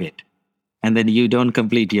in Target, and then you don't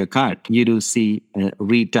complete your cart, you do see a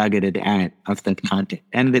retargeted ad of that content.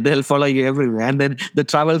 And they'll follow you everywhere. And then the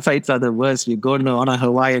travel sites are the worst. You go on a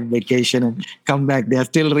Hawaiian vacation and come back, they're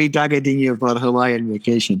still retargeting you for Hawaiian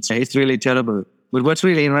vacations. It's really terrible. But what's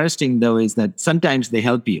really interesting, though, is that sometimes they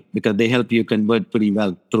help you because they help you convert pretty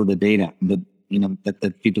well through the data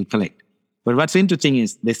that people collect. But what's interesting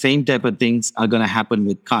is the same type of things are going to happen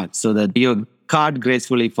with cards, so that your card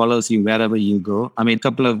gracefully follows you wherever you go. I mean, a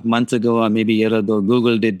couple of months ago or maybe a year ago,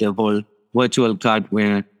 Google did the whole virtual cart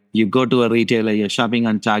where you go to a retailer, you're shopping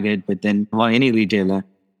on Target, but then or any retailer,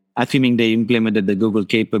 assuming they implemented the Google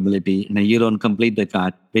capability, you don't complete the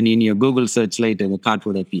cart, then in your Google search later, the cart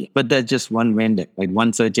would appear. But that's just one vendor, right?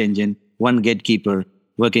 One search engine, one gatekeeper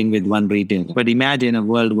working with one retailer. But imagine a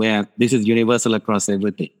world where this is universal across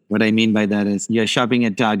everything. What I mean by that is you're shopping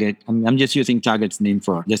at Target. I'm just using Target's name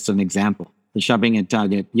for just an example. You're shopping at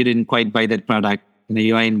Target. You didn't quite buy that product.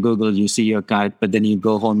 You are in Google, you see your cart, but then you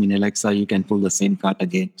go home in Alexa, you can pull the same cart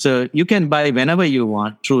again. So you can buy whenever you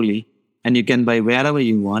want, truly. and you can buy wherever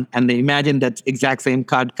you want. And they imagine that exact same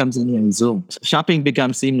card comes in your Zoom. Shopping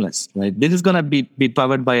becomes seamless, right? This is going to be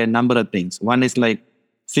powered by a number of things. One is like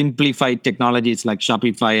simplified technologies like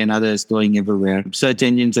Shopify and others going everywhere. Search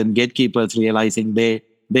engines and gatekeepers realizing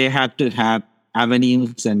they have to have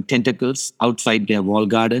avenues and tentacles outside their wall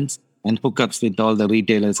gardens and hookups with all the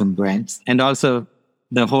retailers and brands. And also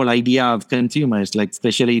the whole idea of consumers, like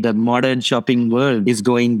especially the modern shopping world is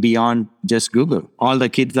going beyond just Google. All the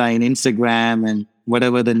kids are in Instagram and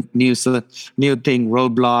whatever the new thing,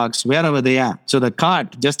 Roblox, wherever they are. So the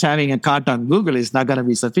cart, just having a cart on Google is not going to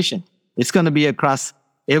be sufficient. It's going to be across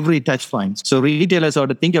every touch point. So retailers ought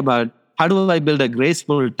to think about, how do I build a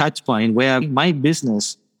graceful touch point where my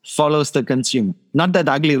business follows the consumer? Not that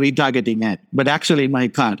ugly retargeting ad, but actually my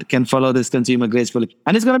cart can follow this consumer gracefully.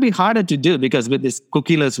 And it's going to be harder to do because with this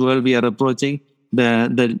cookieless world we are approaching,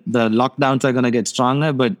 the lockdowns are going to get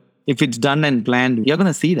stronger. But if it's done and planned, you're going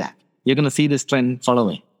to see that. You're going to see this trend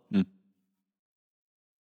following.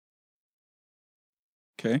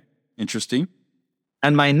 Okay, interesting.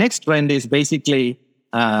 And my next trend is basically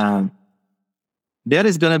there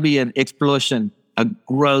is going to be an explosion, a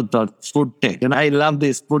growth of food tech. And I love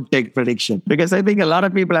this food tech prediction because I think a lot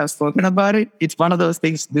of people have spoken about it. It's one of those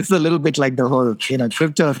things. This is a little bit like the whole,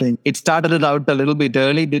 crypto thing. It started it out a little bit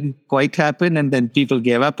early, didn't quite happen, and then people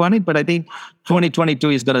gave up on it. But I think 2022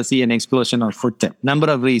 is going to see an explosion of food tech.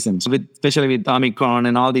 Number of reasons, especially with Omicron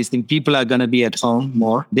and all these things, people are going to be at home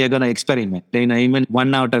more. They're going to experiment. Even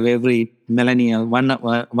one out of every millennial, one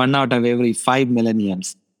out of every 5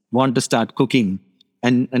 millennials want to start cooking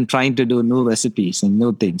and trying to do new recipes and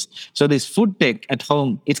new things. So this food tech at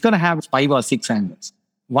home, it's going to have 5 or 6 angles.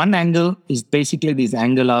 One angle is basically this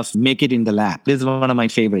angle of make it in the lab. This is one of my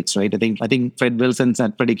favorites, right? I think Fred Wilson's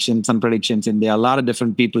had some predictions in there. A lot of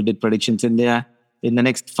different people did predictions in there. In the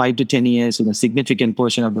next 5 to 10 years, a significant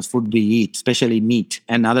portion of the food we eat, especially meat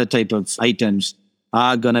and other type of items,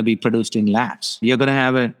 are going to be produced in labs. You're going to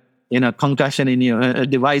have a concussion in a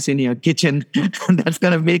device in your kitchen that's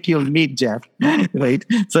going to make you meat, Jeff, right?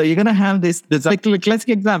 So you're going to have this like a classic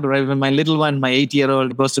example, right? When my little one, my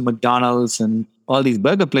 8-year-old, goes to McDonald's and all these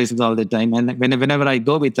burger places all the time. And whenever I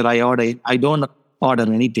go with her, I don't order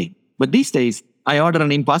anything. But these days, I order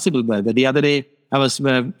an Impossible Burger. The other day, I was,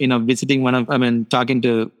 meeting one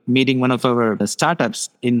of our startups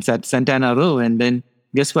in Santana Row, and then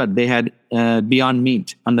guess what? They had Beyond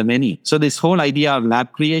Meat on the menu. So this whole idea of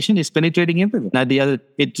lab creation is penetrating everywhere. Now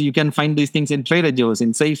you can find these things in Trader Joe's,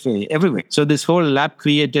 in Safeway, everywhere. So this whole lab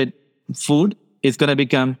created food is going to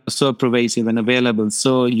become so pervasive and available,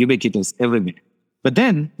 so ubiquitous everywhere. But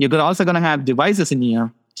then you're also going to have devices in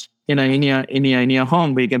your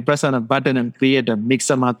home where you can press on a button and mix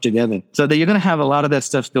them up together. So that you're going to have a lot of that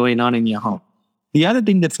stuff going on in your home. The other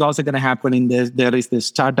thing that's also going to happen in this, there is the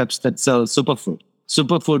startups that sell superfood.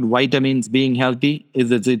 Superfood, vitamins, being healthy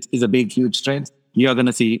is a big, huge trend. You're going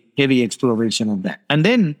to see heavy exploration of that. And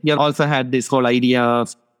then you also had this whole idea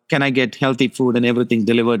of, can I get healthy food and everything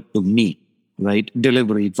delivered to me, right?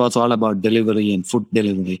 Delivery. It was all about delivery and food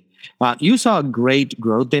delivery. You saw great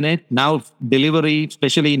growth in it. Now, delivery,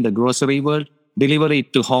 especially in the grocery world, delivery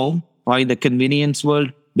to home, or in the convenience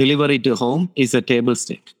world, delivery to home is a table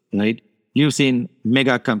stake, right? You've seen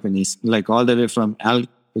mega companies, like all the way from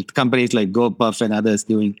companies like GoPuff and others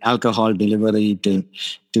doing alcohol delivery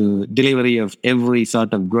to delivery of every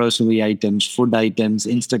sort of grocery items, food items,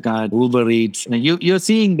 Instacart, Uber Eats. And you're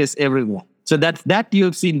seeing this everywhere. So that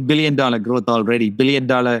you've seen $1 billion growth already. $1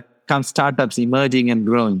 billion startups emerging and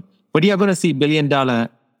growing. But you're going to see $1 billion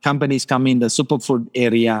companies come in the superfood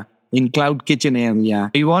area, in cloud kitchen area.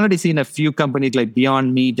 You've already seen a few companies like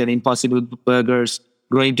Beyond Meat and Impossible Burgers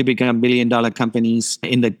growing to become $1 billion companies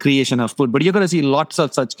in the creation of food. But you're going to see lots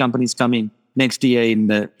of such companies coming next year in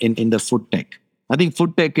the food tech. I think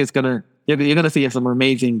food tech is you're going to see some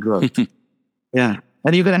amazing growth. Yeah.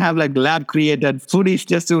 And you're going to have like lab created food is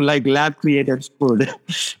just to like lab created food.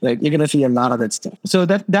 Like you're going to see a lot of that stuff. So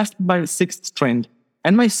that's my 6th trend.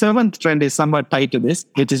 And my 7th trend is somewhat tied to this,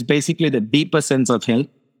 which is basically the deeper sense of health,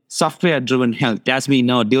 software-driven health. As we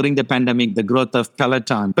know, during the pandemic, the growth of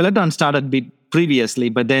Peloton started previously,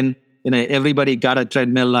 but then everybody got a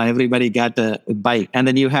treadmill, everybody got a bike, and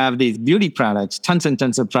then you have these beauty products, tons and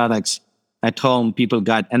tons of products at home people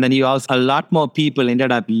got, and then a lot more people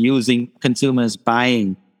ended up consumers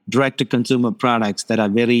buying direct-to-consumer products that are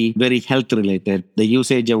very, very health-related. The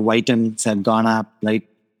usage of vitamins have gone up, right?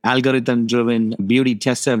 Algorithm-driven beauty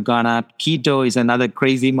tests have gone up. Keto is another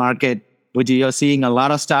crazy market, which you're seeing a lot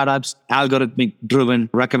of startups, algorithmic-driven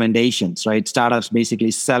recommendations, right? Startups basically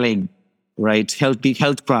selling, right,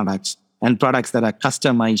 health products and products that are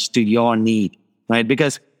customized to your need, right?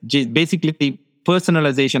 Because basically the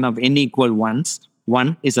personalization of n equal ones.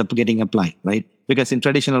 One is getting applied, right? Because in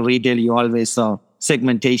traditional retail, you always saw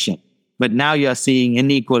segmentation. But now you're seeing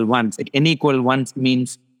n equal ones. N equal ones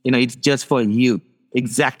means, it's just for you.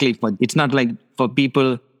 Exactly. It's not like for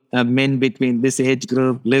people, men between this age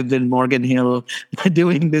group, lived in Morgan Hill,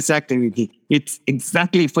 doing this activity. It's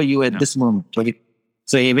exactly for you at this moment, right?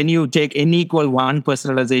 So when you take n equal one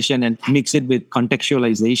personalization and mix it with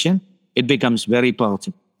contextualization, it becomes very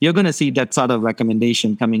powerful. You're going to see that sort of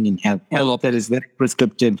recommendation coming in health that is very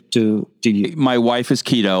prescriptive to you. My wife is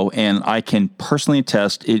keto, and I can personally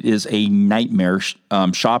attest it is a nightmare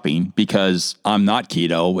shopping because I'm not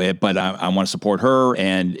keto, but I want to support her.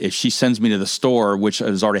 And if she sends me to the store, which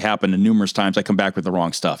has already happened numerous times, I come back with the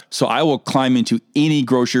wrong stuff. So I will climb into any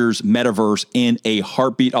grocer's metaverse in a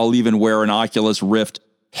heartbeat. I'll even wear an Oculus Rift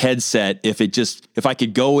headset if I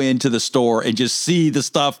could go into the store and just see the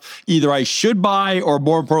stuff either I should buy or,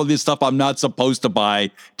 more importantly, the stuff I'm not supposed to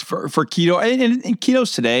buy for keto. And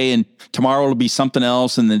keto's today, and tomorrow it'll be something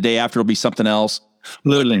else, and the day after it'll be something else.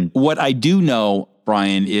 Literally. What I do know,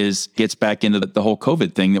 Brian, gets back into the whole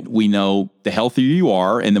COVID thing, that we know the healthier you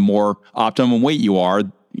are and the more optimum weight you are,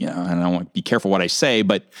 and I want to be careful what I say,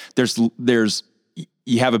 but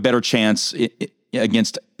you have a better chance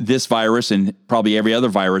against this virus and probably every other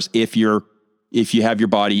virus if you have your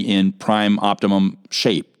body in prime optimum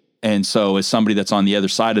shape. And so as somebody that's on the other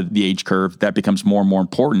side of the age curve, that becomes more and more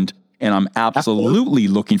important. And I'm absolutely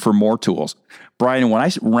looking for more tools. Brian, when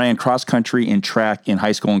I ran cross country and track in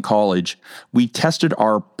high school and college, we tested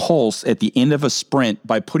our pulse at the end of a sprint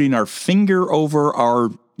by putting our finger over our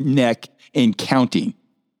neck and counting.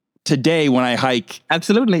 Today, when I hike,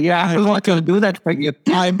 absolutely, yeah, I want to do that for you.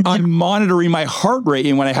 I'm monitoring my heart rate,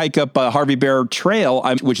 and when I hike up Harvey Bear Trail,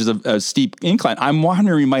 which is a steep incline, I'm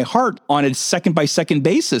monitoring my heart on a second by second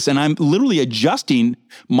basis, and I'm literally adjusting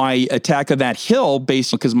my attack of that hill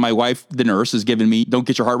based because my wife, the nurse, has given me, don't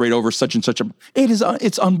get your heart rate over such and such a.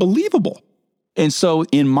 It's unbelievable, and so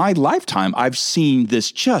in my lifetime, I've seen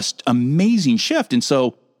this just amazing shift, and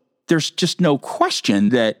so there's just no question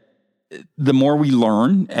that the more we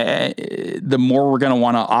learn, the more we're going to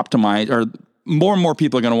want to optimize, or more and more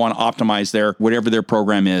people are going to want to optimize whatever their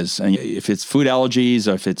program is. And if it's food allergies,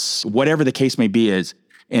 or if it's whatever the case may be is.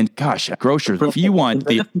 And gosh, grocers, if you want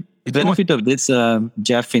the benefit of this,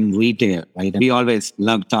 Jeff, in retail, right? We always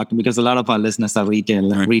love talking because a lot of our listeners are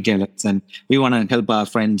retailers, and we want to help our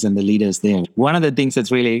friends and the leaders there. One of the things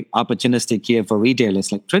that's really opportunistic here for retail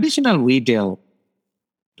is like traditional retail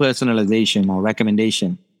personalization or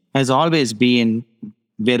recommendation has always been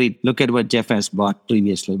look at what Jeff has bought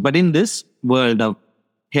previously. But in this world of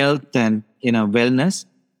health and wellness,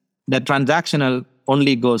 the transactional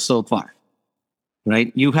only goes so far,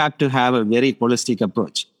 right? You have to have a very holistic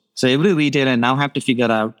approach. So every retailer now have to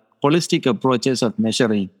figure out holistic approaches of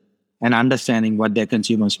measuring and understanding what their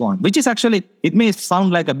consumers want, which is actually, it may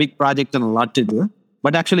sound like a big project and a lot to do,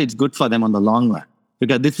 but actually it's good for them on the long run.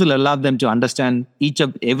 Because this will allow them to understand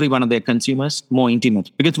every one of their consumers more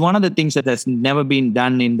intimately. Because one of the things that has never been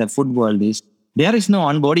done in the food world is there is no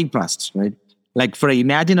onboarding process, right? Like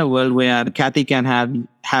imagine a world where Kathy can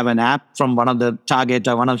have an app from one of the Target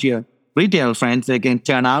or one of your retail friends. They can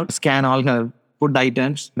scan all her food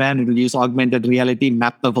items, then it will use augmented reality,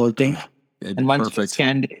 map the whole thing. And once it's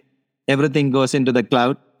scanned, everything goes into the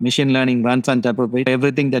cloud. Machine learning runs on top of it.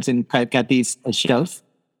 Everything that's in Kathy's shelf,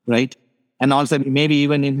 right? And also maybe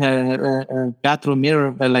even in her bathroom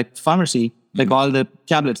mirror, like pharmacy, like all the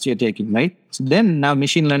tablets you're taking, right? So then now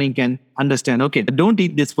machine learning can understand, okay, don't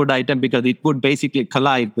eat this food item because it would basically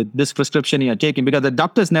collide with this prescription you're taking, because the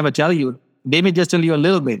doctors never tell you. They may just tell you a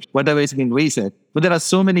little bit, whatever is being researched. But there are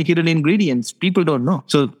so many hidden ingredients people don't know.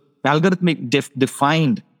 So algorithmic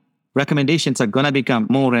defined recommendations are going to become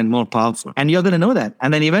more and more powerful. And you're going to know that.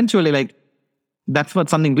 And then eventually, that's what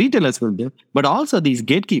something retailers will do. But also these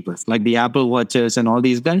gatekeepers, like the Apple Watches and all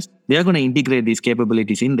these guys, they're going to integrate these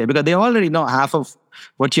capabilities in there because they already know half of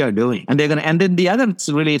what you're doing. And then the other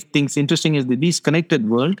really things interesting is that this connected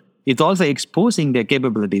world, it's also exposing their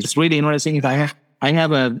capabilities. It's really interesting. I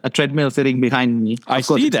have a treadmill sitting behind me. I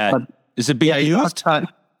see that. Is it being used?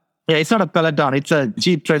 Yeah, it's not a Peloton. It's a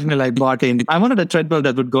cheap treadmill I bought I wanted a treadmill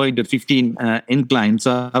that would go into 15 incline.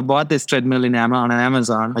 So I bought this treadmill on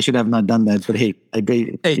Amazon. I should have not done that, but hey,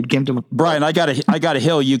 it came to me. Brian, I got a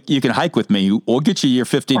hill you can hike with me. We'll get you your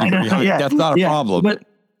 15-degree hike. Yeah, that's not a problem.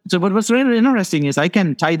 But what's really interesting is I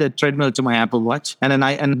can tie the treadmill to my Apple Watch, and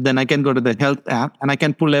then I can go to the health app and I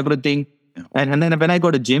can pull everything. Yeah. And then when I go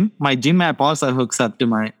to gym, my gym app also hooks up to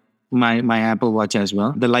my Apple Watch as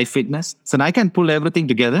well, the Life Fitness. So I can pull everything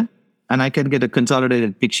together and I can get a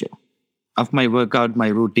consolidated picture. of my workout, my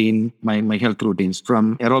routine, my health routines,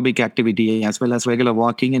 from aerobic activity as well as regular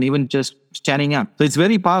walking and even just standing up. So it's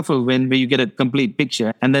very powerful when you get a complete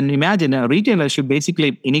picture. And then imagine a retailer should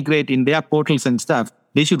basically integrate in their portals and stuff.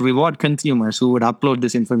 They should reward consumers who would upload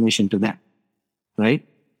this information to them, right?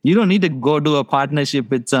 You don't need to go do a partnership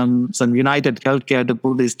with some United Healthcare to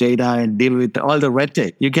pull this data and deal with all the red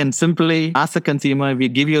tape. You can simply ask the consumer, we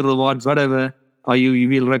give you rewards, whatever, or you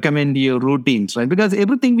will recommend your routines, right? Because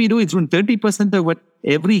everything we do is 30% of what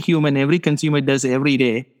every human, every consumer does every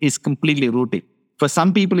day is completely routine. For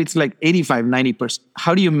some people, it's like 85, 90%.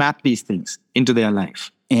 How do you map these things into their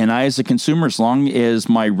life? And I, as a consumer, as long as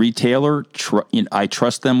my retailer, I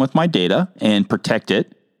trust them with my data and protect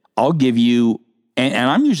it, I'll give you, and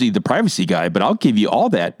I'm usually the privacy guy, but I'll give you all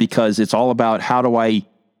that because it's all about how do I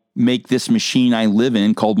make this machine I live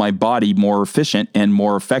in called my body more efficient and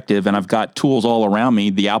more effective. And I've got tools all around me,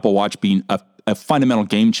 the Apple Watch being a fundamental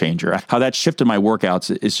game changer. How that shifted my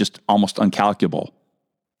workouts is just almost uncalculable.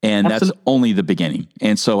 And Absolutely. That's only the beginning.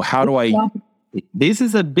 And so how do I... This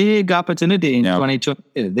is a big opportunity in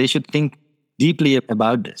 2020. They should think deeply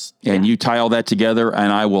about this. And you tie all that together,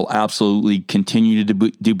 and I will absolutely continue to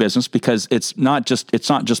do business because it's not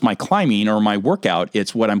just my climbing or my workout,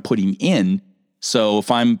 it's what I'm putting in. So if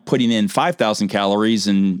I'm putting in 5,000 calories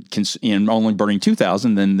and only burning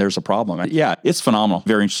 2,000, then there's a problem. Yeah, it's phenomenal.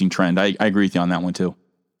 Very interesting trend. I agree with you on that one too.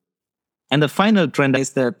 And the final trend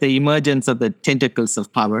is the emergence of the tentacles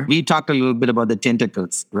of power. We talked a little bit about the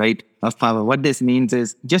tentacles, right, of power. What this means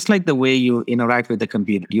is just like the way you interact with the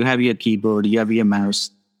computer. You have your keyboard, you have your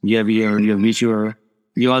mouse, you have your visual,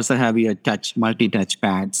 you also have your multi-touch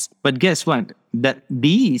pads. But guess what?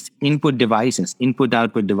 These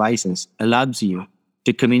input-output devices allows you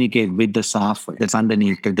to communicate with the software that's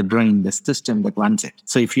underneath the brain, the system that runs it.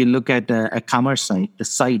 So if you look at a commerce site, the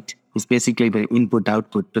site is basically the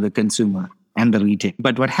input-output to the consumer and the retail.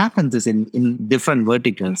 But what happens is in different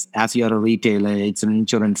verticals, as you're a retailer, it's an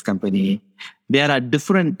insurance company, there are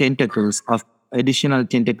different tentacles of additional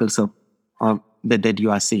tentacles of that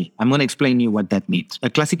you are seeing. I'm going to explain to you what that means. A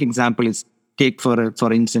classic example is take,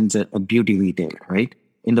 for instance, a beauty retailer, right?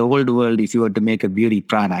 In the old world, if you were to make a beauty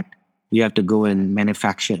product, you have to go and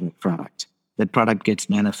manufacture a product. That product gets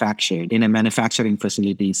manufactured in a manufacturing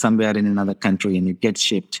facility somewhere in another country and it gets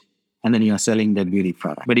shipped. And then you are selling that beauty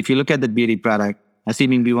product. But if you look at the beauty product,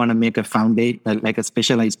 assuming we want to make a foundation, like a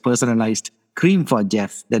specialized, personalized cream for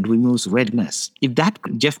Jeff that removes redness. If that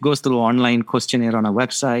Jeff goes through an online questionnaire on a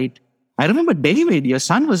website, I remember David, your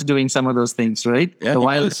son was doing some of those things, right? Yeah, a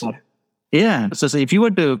while ago. Yeah. So if you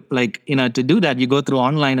were to to do that, you go through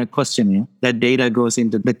online a questionnaire. That data goes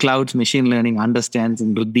into the cloud's machine learning, understands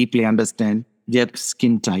and will deeply understand Jeff's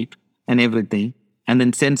skin type and everything, and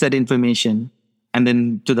then sends that information. And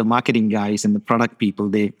then to the marketing guys and the product people,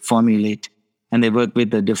 they formulate and they work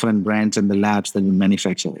with the different brands and the labs that will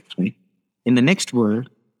manufacture it, right? In the next world,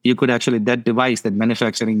 you could actually, that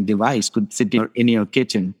manufacturing device could sit in your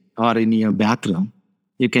kitchen or in your bathroom.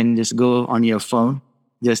 You can just go on your phone,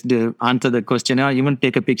 just answer the question, or even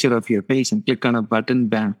take a picture of your face and click on a button,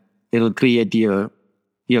 bam, it'll create your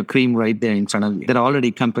cream right there in front of you. There are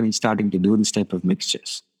already companies starting to do this type of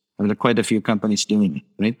mixtures. There are quite a few companies doing it,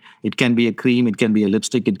 right? It can be a cream, it can be a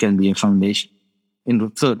lipstick, it can be a foundation.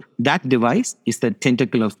 So that device is the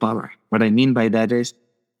tentacle of power. What I mean by that is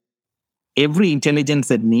every intelligence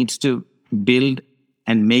that needs to build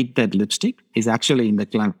and make that lipstick is actually in the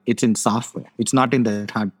cloud. It's in software. It's not in the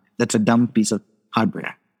hardware. That's a dumb piece of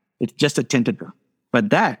hardware. It's just a tentacle.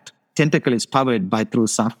 But that tentacle is powered through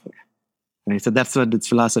software. Right? So that's what its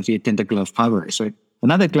philosophy, a tentacle of power is, right?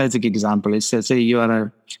 Another classic example is, say you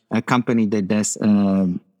are a company that does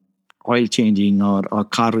oil changing or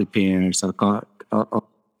car repairs or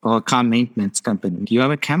car maintenance company. You have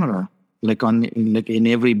a camera in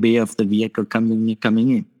every bay of the vehicle coming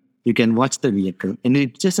in. You can watch the vehicle, and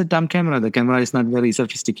it's just a dumb camera. The camera is not very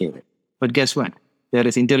sophisticated, but guess what? There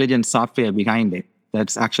is intelligent software behind it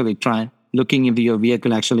that's actually looking into your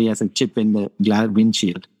vehicle. Actually, has a chip in the glass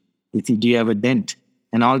windshield. Do you have a dent?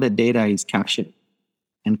 And all the data is captured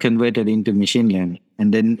and converted into machine learning.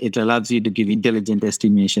 And then it allows you to give intelligent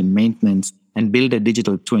estimation, maintenance, and build a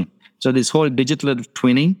digital twin. So this whole digital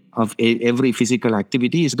twinning of every physical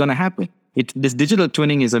activity is going to happen. This digital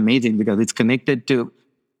twinning is amazing because it's connected to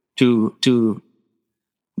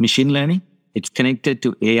machine learning. It's connected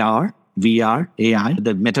to AR, VR, AI,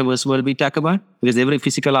 the metaverse world we talk about, because every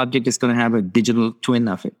physical object is going to have a digital twin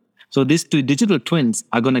of it. So these two digital twins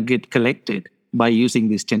are going to get collected by using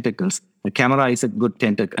these tentacles. The camera is a good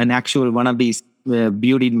tentacle. An actual one of these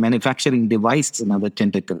beauty manufacturing device is another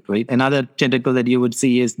tentacle, right? Another tentacle that you would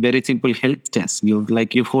see is very simple health tests. You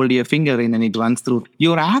hold your finger in and it runs through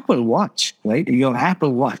your Apple Watch, right? Your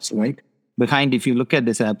Apple Watch, right? Behind, if you look at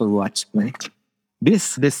this Apple Watch, right?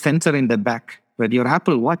 This sensor in the back, right? Your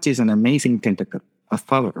Apple Watch is an amazing tentacle of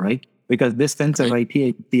power, right? Because this sensor right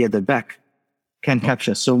here at the back can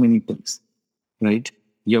capture so many things, right?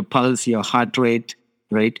 Your pulse, your heart rate,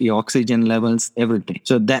 right? Your oxygen levels, everything.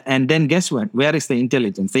 So that, and then guess what? Where is the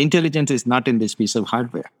intelligence? The intelligence is not in this piece of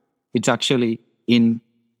hardware. It's actually in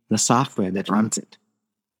the software that runs it,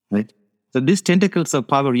 right? So these tentacles of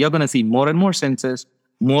power, you're going to see more and more sensors,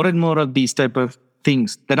 more and more of these type of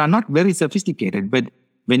things that are not very sophisticated. But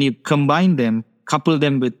when you combine them, couple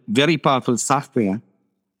them with very powerful software,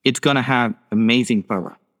 it's going to have amazing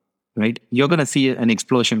power, right? You're going to see an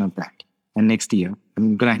explosion of that. And next year,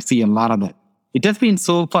 I'm going to see a lot of that. It has been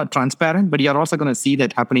so far transparent, but you're also going to see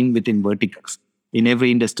that happening within verticals in every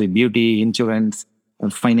industry, beauty, insurance,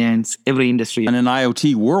 finance, every industry. In an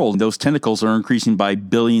IoT world, those tentacles are increasing by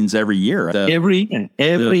billions every year. And it's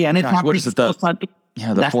happening. What is it? That's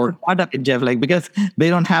part of it, Jeff. Like, because they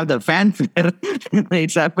don't have the fanfare,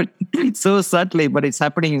 it's happening so subtly, but it's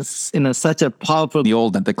happening in such a powerful.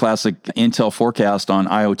 The classic Intel forecast on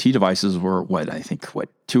IoT devices were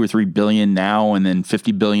 2 or 3 billion now, and then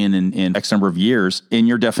 50 billion in X number of years. In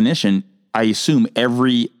your definition, I assume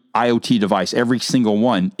every IoT device, every single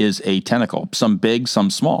one, is a tentacle. Some big, some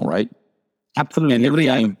small, right? Absolutely.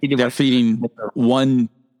 And they're feeding one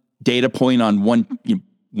data point on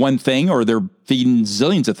one thing, or they're feeding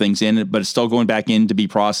zillions of things in it, but it's still going back in to be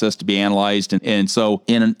processed, to be analyzed. And so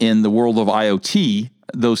in the world of IoT,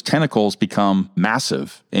 those tentacles become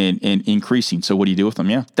massive and increasing. So what do you do with them?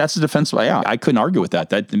 Yeah, that's the defense. Yeah, I couldn't argue with that.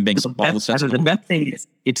 That makes all the sense. The best thing is,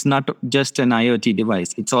 it's not just an IoT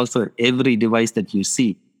device. It's also every device that you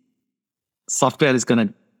see. Software is going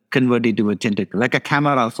to convert it to a tentacle, like a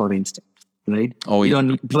camera, for instance, right? Oh, you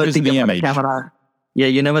don't think about a camera. Yeah,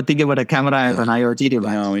 you never think about a camera as an IoT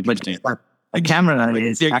device. No, interesting. But a camera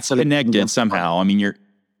is actually connected somehow. I mean,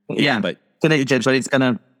 but connected, but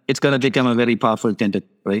it's gonna become a very powerful tentacle,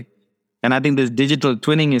 right? And I think this digital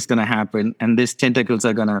twinning is gonna happen, and these tentacles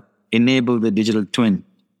are gonna enable the digital twin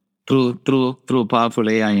through powerful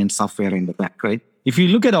AI and software in the back, right? If you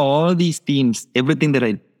look at all these themes, everything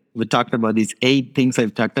that we talked about, these 8 things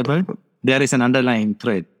I've talked about, there is an underlying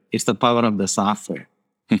thread. It's the power of the software.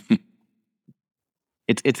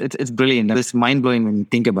 It's brilliant. It's mind blowing when you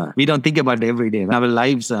think about it. We don't think about it every day. Our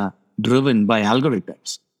lives are driven by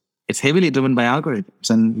algorithms. It's heavily driven by algorithms,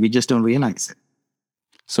 and we just don't realize it.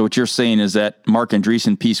 So what you're saying is that Marc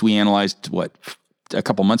Andreessen piece we analyzed, a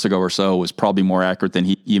couple months ago or so, was probably more accurate than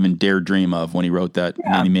he even dared dream of when he wrote that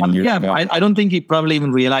many years ago. I don't think he probably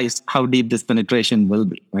even realized how deep this penetration will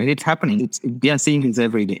be. Right? It's happening. We are seeing this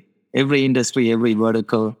every day. Every industry, every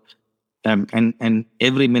vertical, and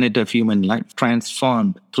every minute of human life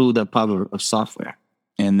transformed through the power of software.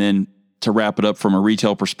 And then to wrap it up from a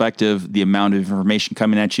retail perspective, the amount of information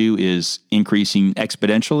coming at you is increasing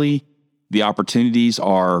exponentially. The opportunities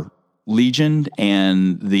are legion,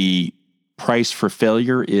 and the price for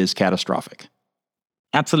failure is catastrophic.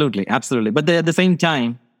 Absolutely. But at the same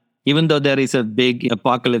time, even though there is a big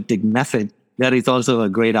apocalyptic message, there is also a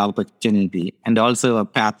great opportunity and also a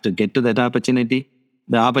path to get to that opportunity.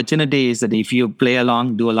 The opportunity is that if you play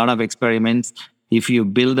along, do a lot of experiments, if you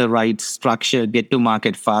build the right structure, get to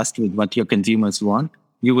market fast with what your consumers want,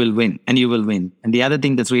 you will win, and you will win. And the other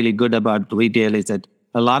thing that's really good about retail is that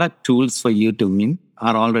a lot of tools for you to win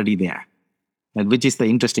are already there, which is the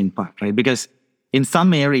interesting part, right? Because in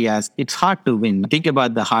some areas, it's hard to win. Think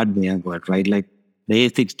about the hardware world, right? Like the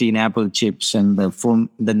A16 Apple chips and the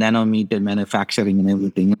nanometer manufacturing and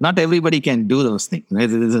everything. Not everybody can do those things. Right?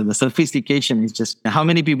 The sophistication is just how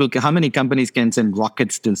many companies can send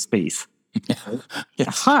rockets to space?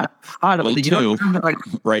 It's hard. Well, 2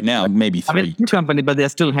 right now, maybe 3. 2 companies, but they're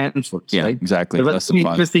still handfuls. Yeah, right? exactly. So what's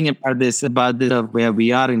interesting about this where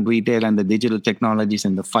we are in retail and the digital technologies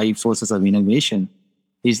and the 5 forces of innovation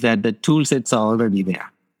is that the tool sets are already there.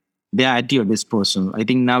 They are at your disposal. I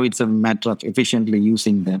think now it's a matter of efficiently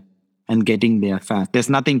using them and getting there fast. There's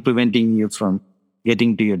nothing preventing you from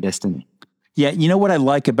getting to your destiny. Yeah, you know what I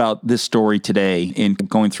like about this story today in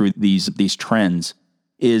going through these trends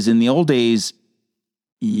is in the old days,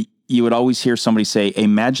 you would always hear somebody say,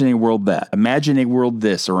 imagine a world that, imagine a world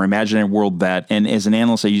this, or imagine a world that. And as an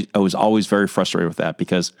analyst, I was always very frustrated with that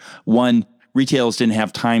because, one, retailers didn't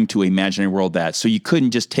have time to imagine a world that. So you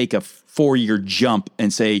couldn't just take a 4-year jump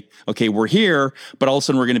and say, okay, we're here, but all of a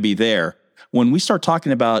sudden we're going to be there. When we start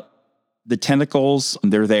talking about The tentacles,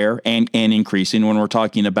 they're there and increasing. When we're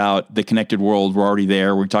talking about the connected world, we're already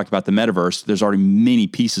there. We talked about the metaverse. There's already many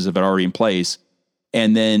pieces of it already in place.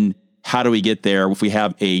 And then how do we get there? If we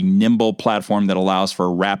have a nimble platform that allows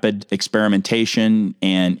for rapid experimentation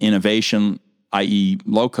and innovation, i.e.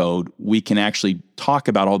 low code, we can actually talk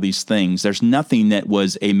about all these things. There's nothing that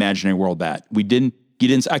was a imaginary world that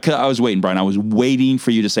I was waiting, Brian. I was waiting for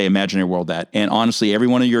you to say imaginary world that. And honestly, every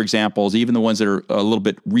one of your examples, even the ones that are a little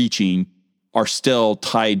bit reaching, are still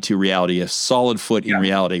tied to reality, a solid foot in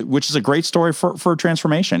reality, which is a great story for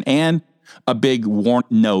transformation, and a big warning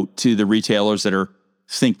note to the retailers that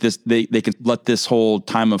think they can let this whole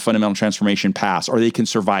time of fundamental transformation pass, or they can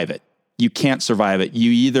survive it. You can't survive it.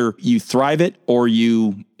 You thrive it, or it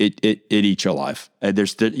eats you alive.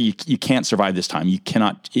 You can't survive this time. You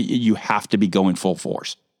cannot. You have to be going full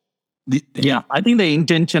force. I think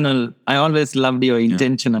I always loved your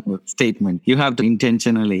intentional statement. You have to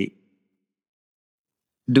intentionally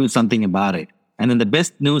do something about it. And then the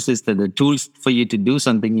best news is that the tools for you to do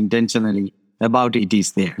something intentionally about it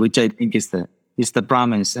is there, which I think is the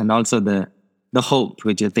promise, and also the hope,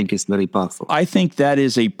 which I think is very powerful. I think that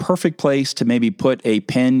is a perfect place to maybe put a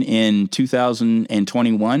pin in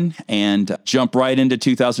 2021 and jump right into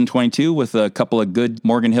 2022 with a couple of good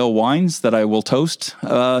Morgan Hill wines that I will toast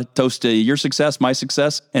your success, my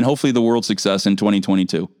success, and hopefully the world's success in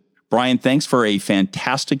 2022. Brian, thanks for a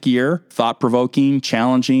fantastic year, thought-provoking,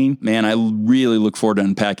 challenging. Man, I really look forward to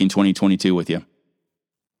unpacking 2022 with you.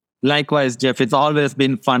 Likewise, Jeff. It's always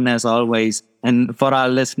been fun as always. And for our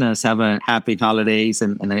listeners, have a happy holidays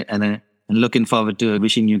and looking forward to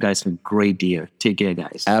wishing you guys a great year. Take care,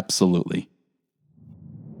 guys. Absolutely.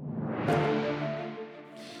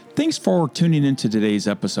 Thanks for tuning into today's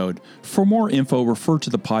episode. For more info, refer to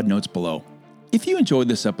the pod notes below. If you enjoyed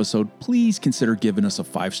this episode, please consider giving us a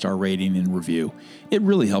 5-star rating and review. It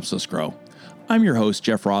really helps us grow. I'm your host,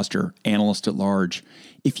 Jeff Roster, analyst at large.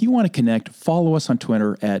 If you want to connect, follow us on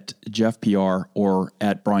Twitter at JeffPR or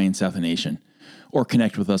at Brian Sathanation, or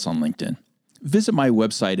connect with us on LinkedIn. Visit my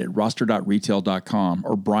website at roster.retail.com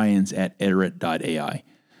or Brian's at iterate.ai.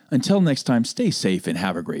 Until next time, stay safe and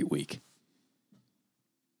have a great week.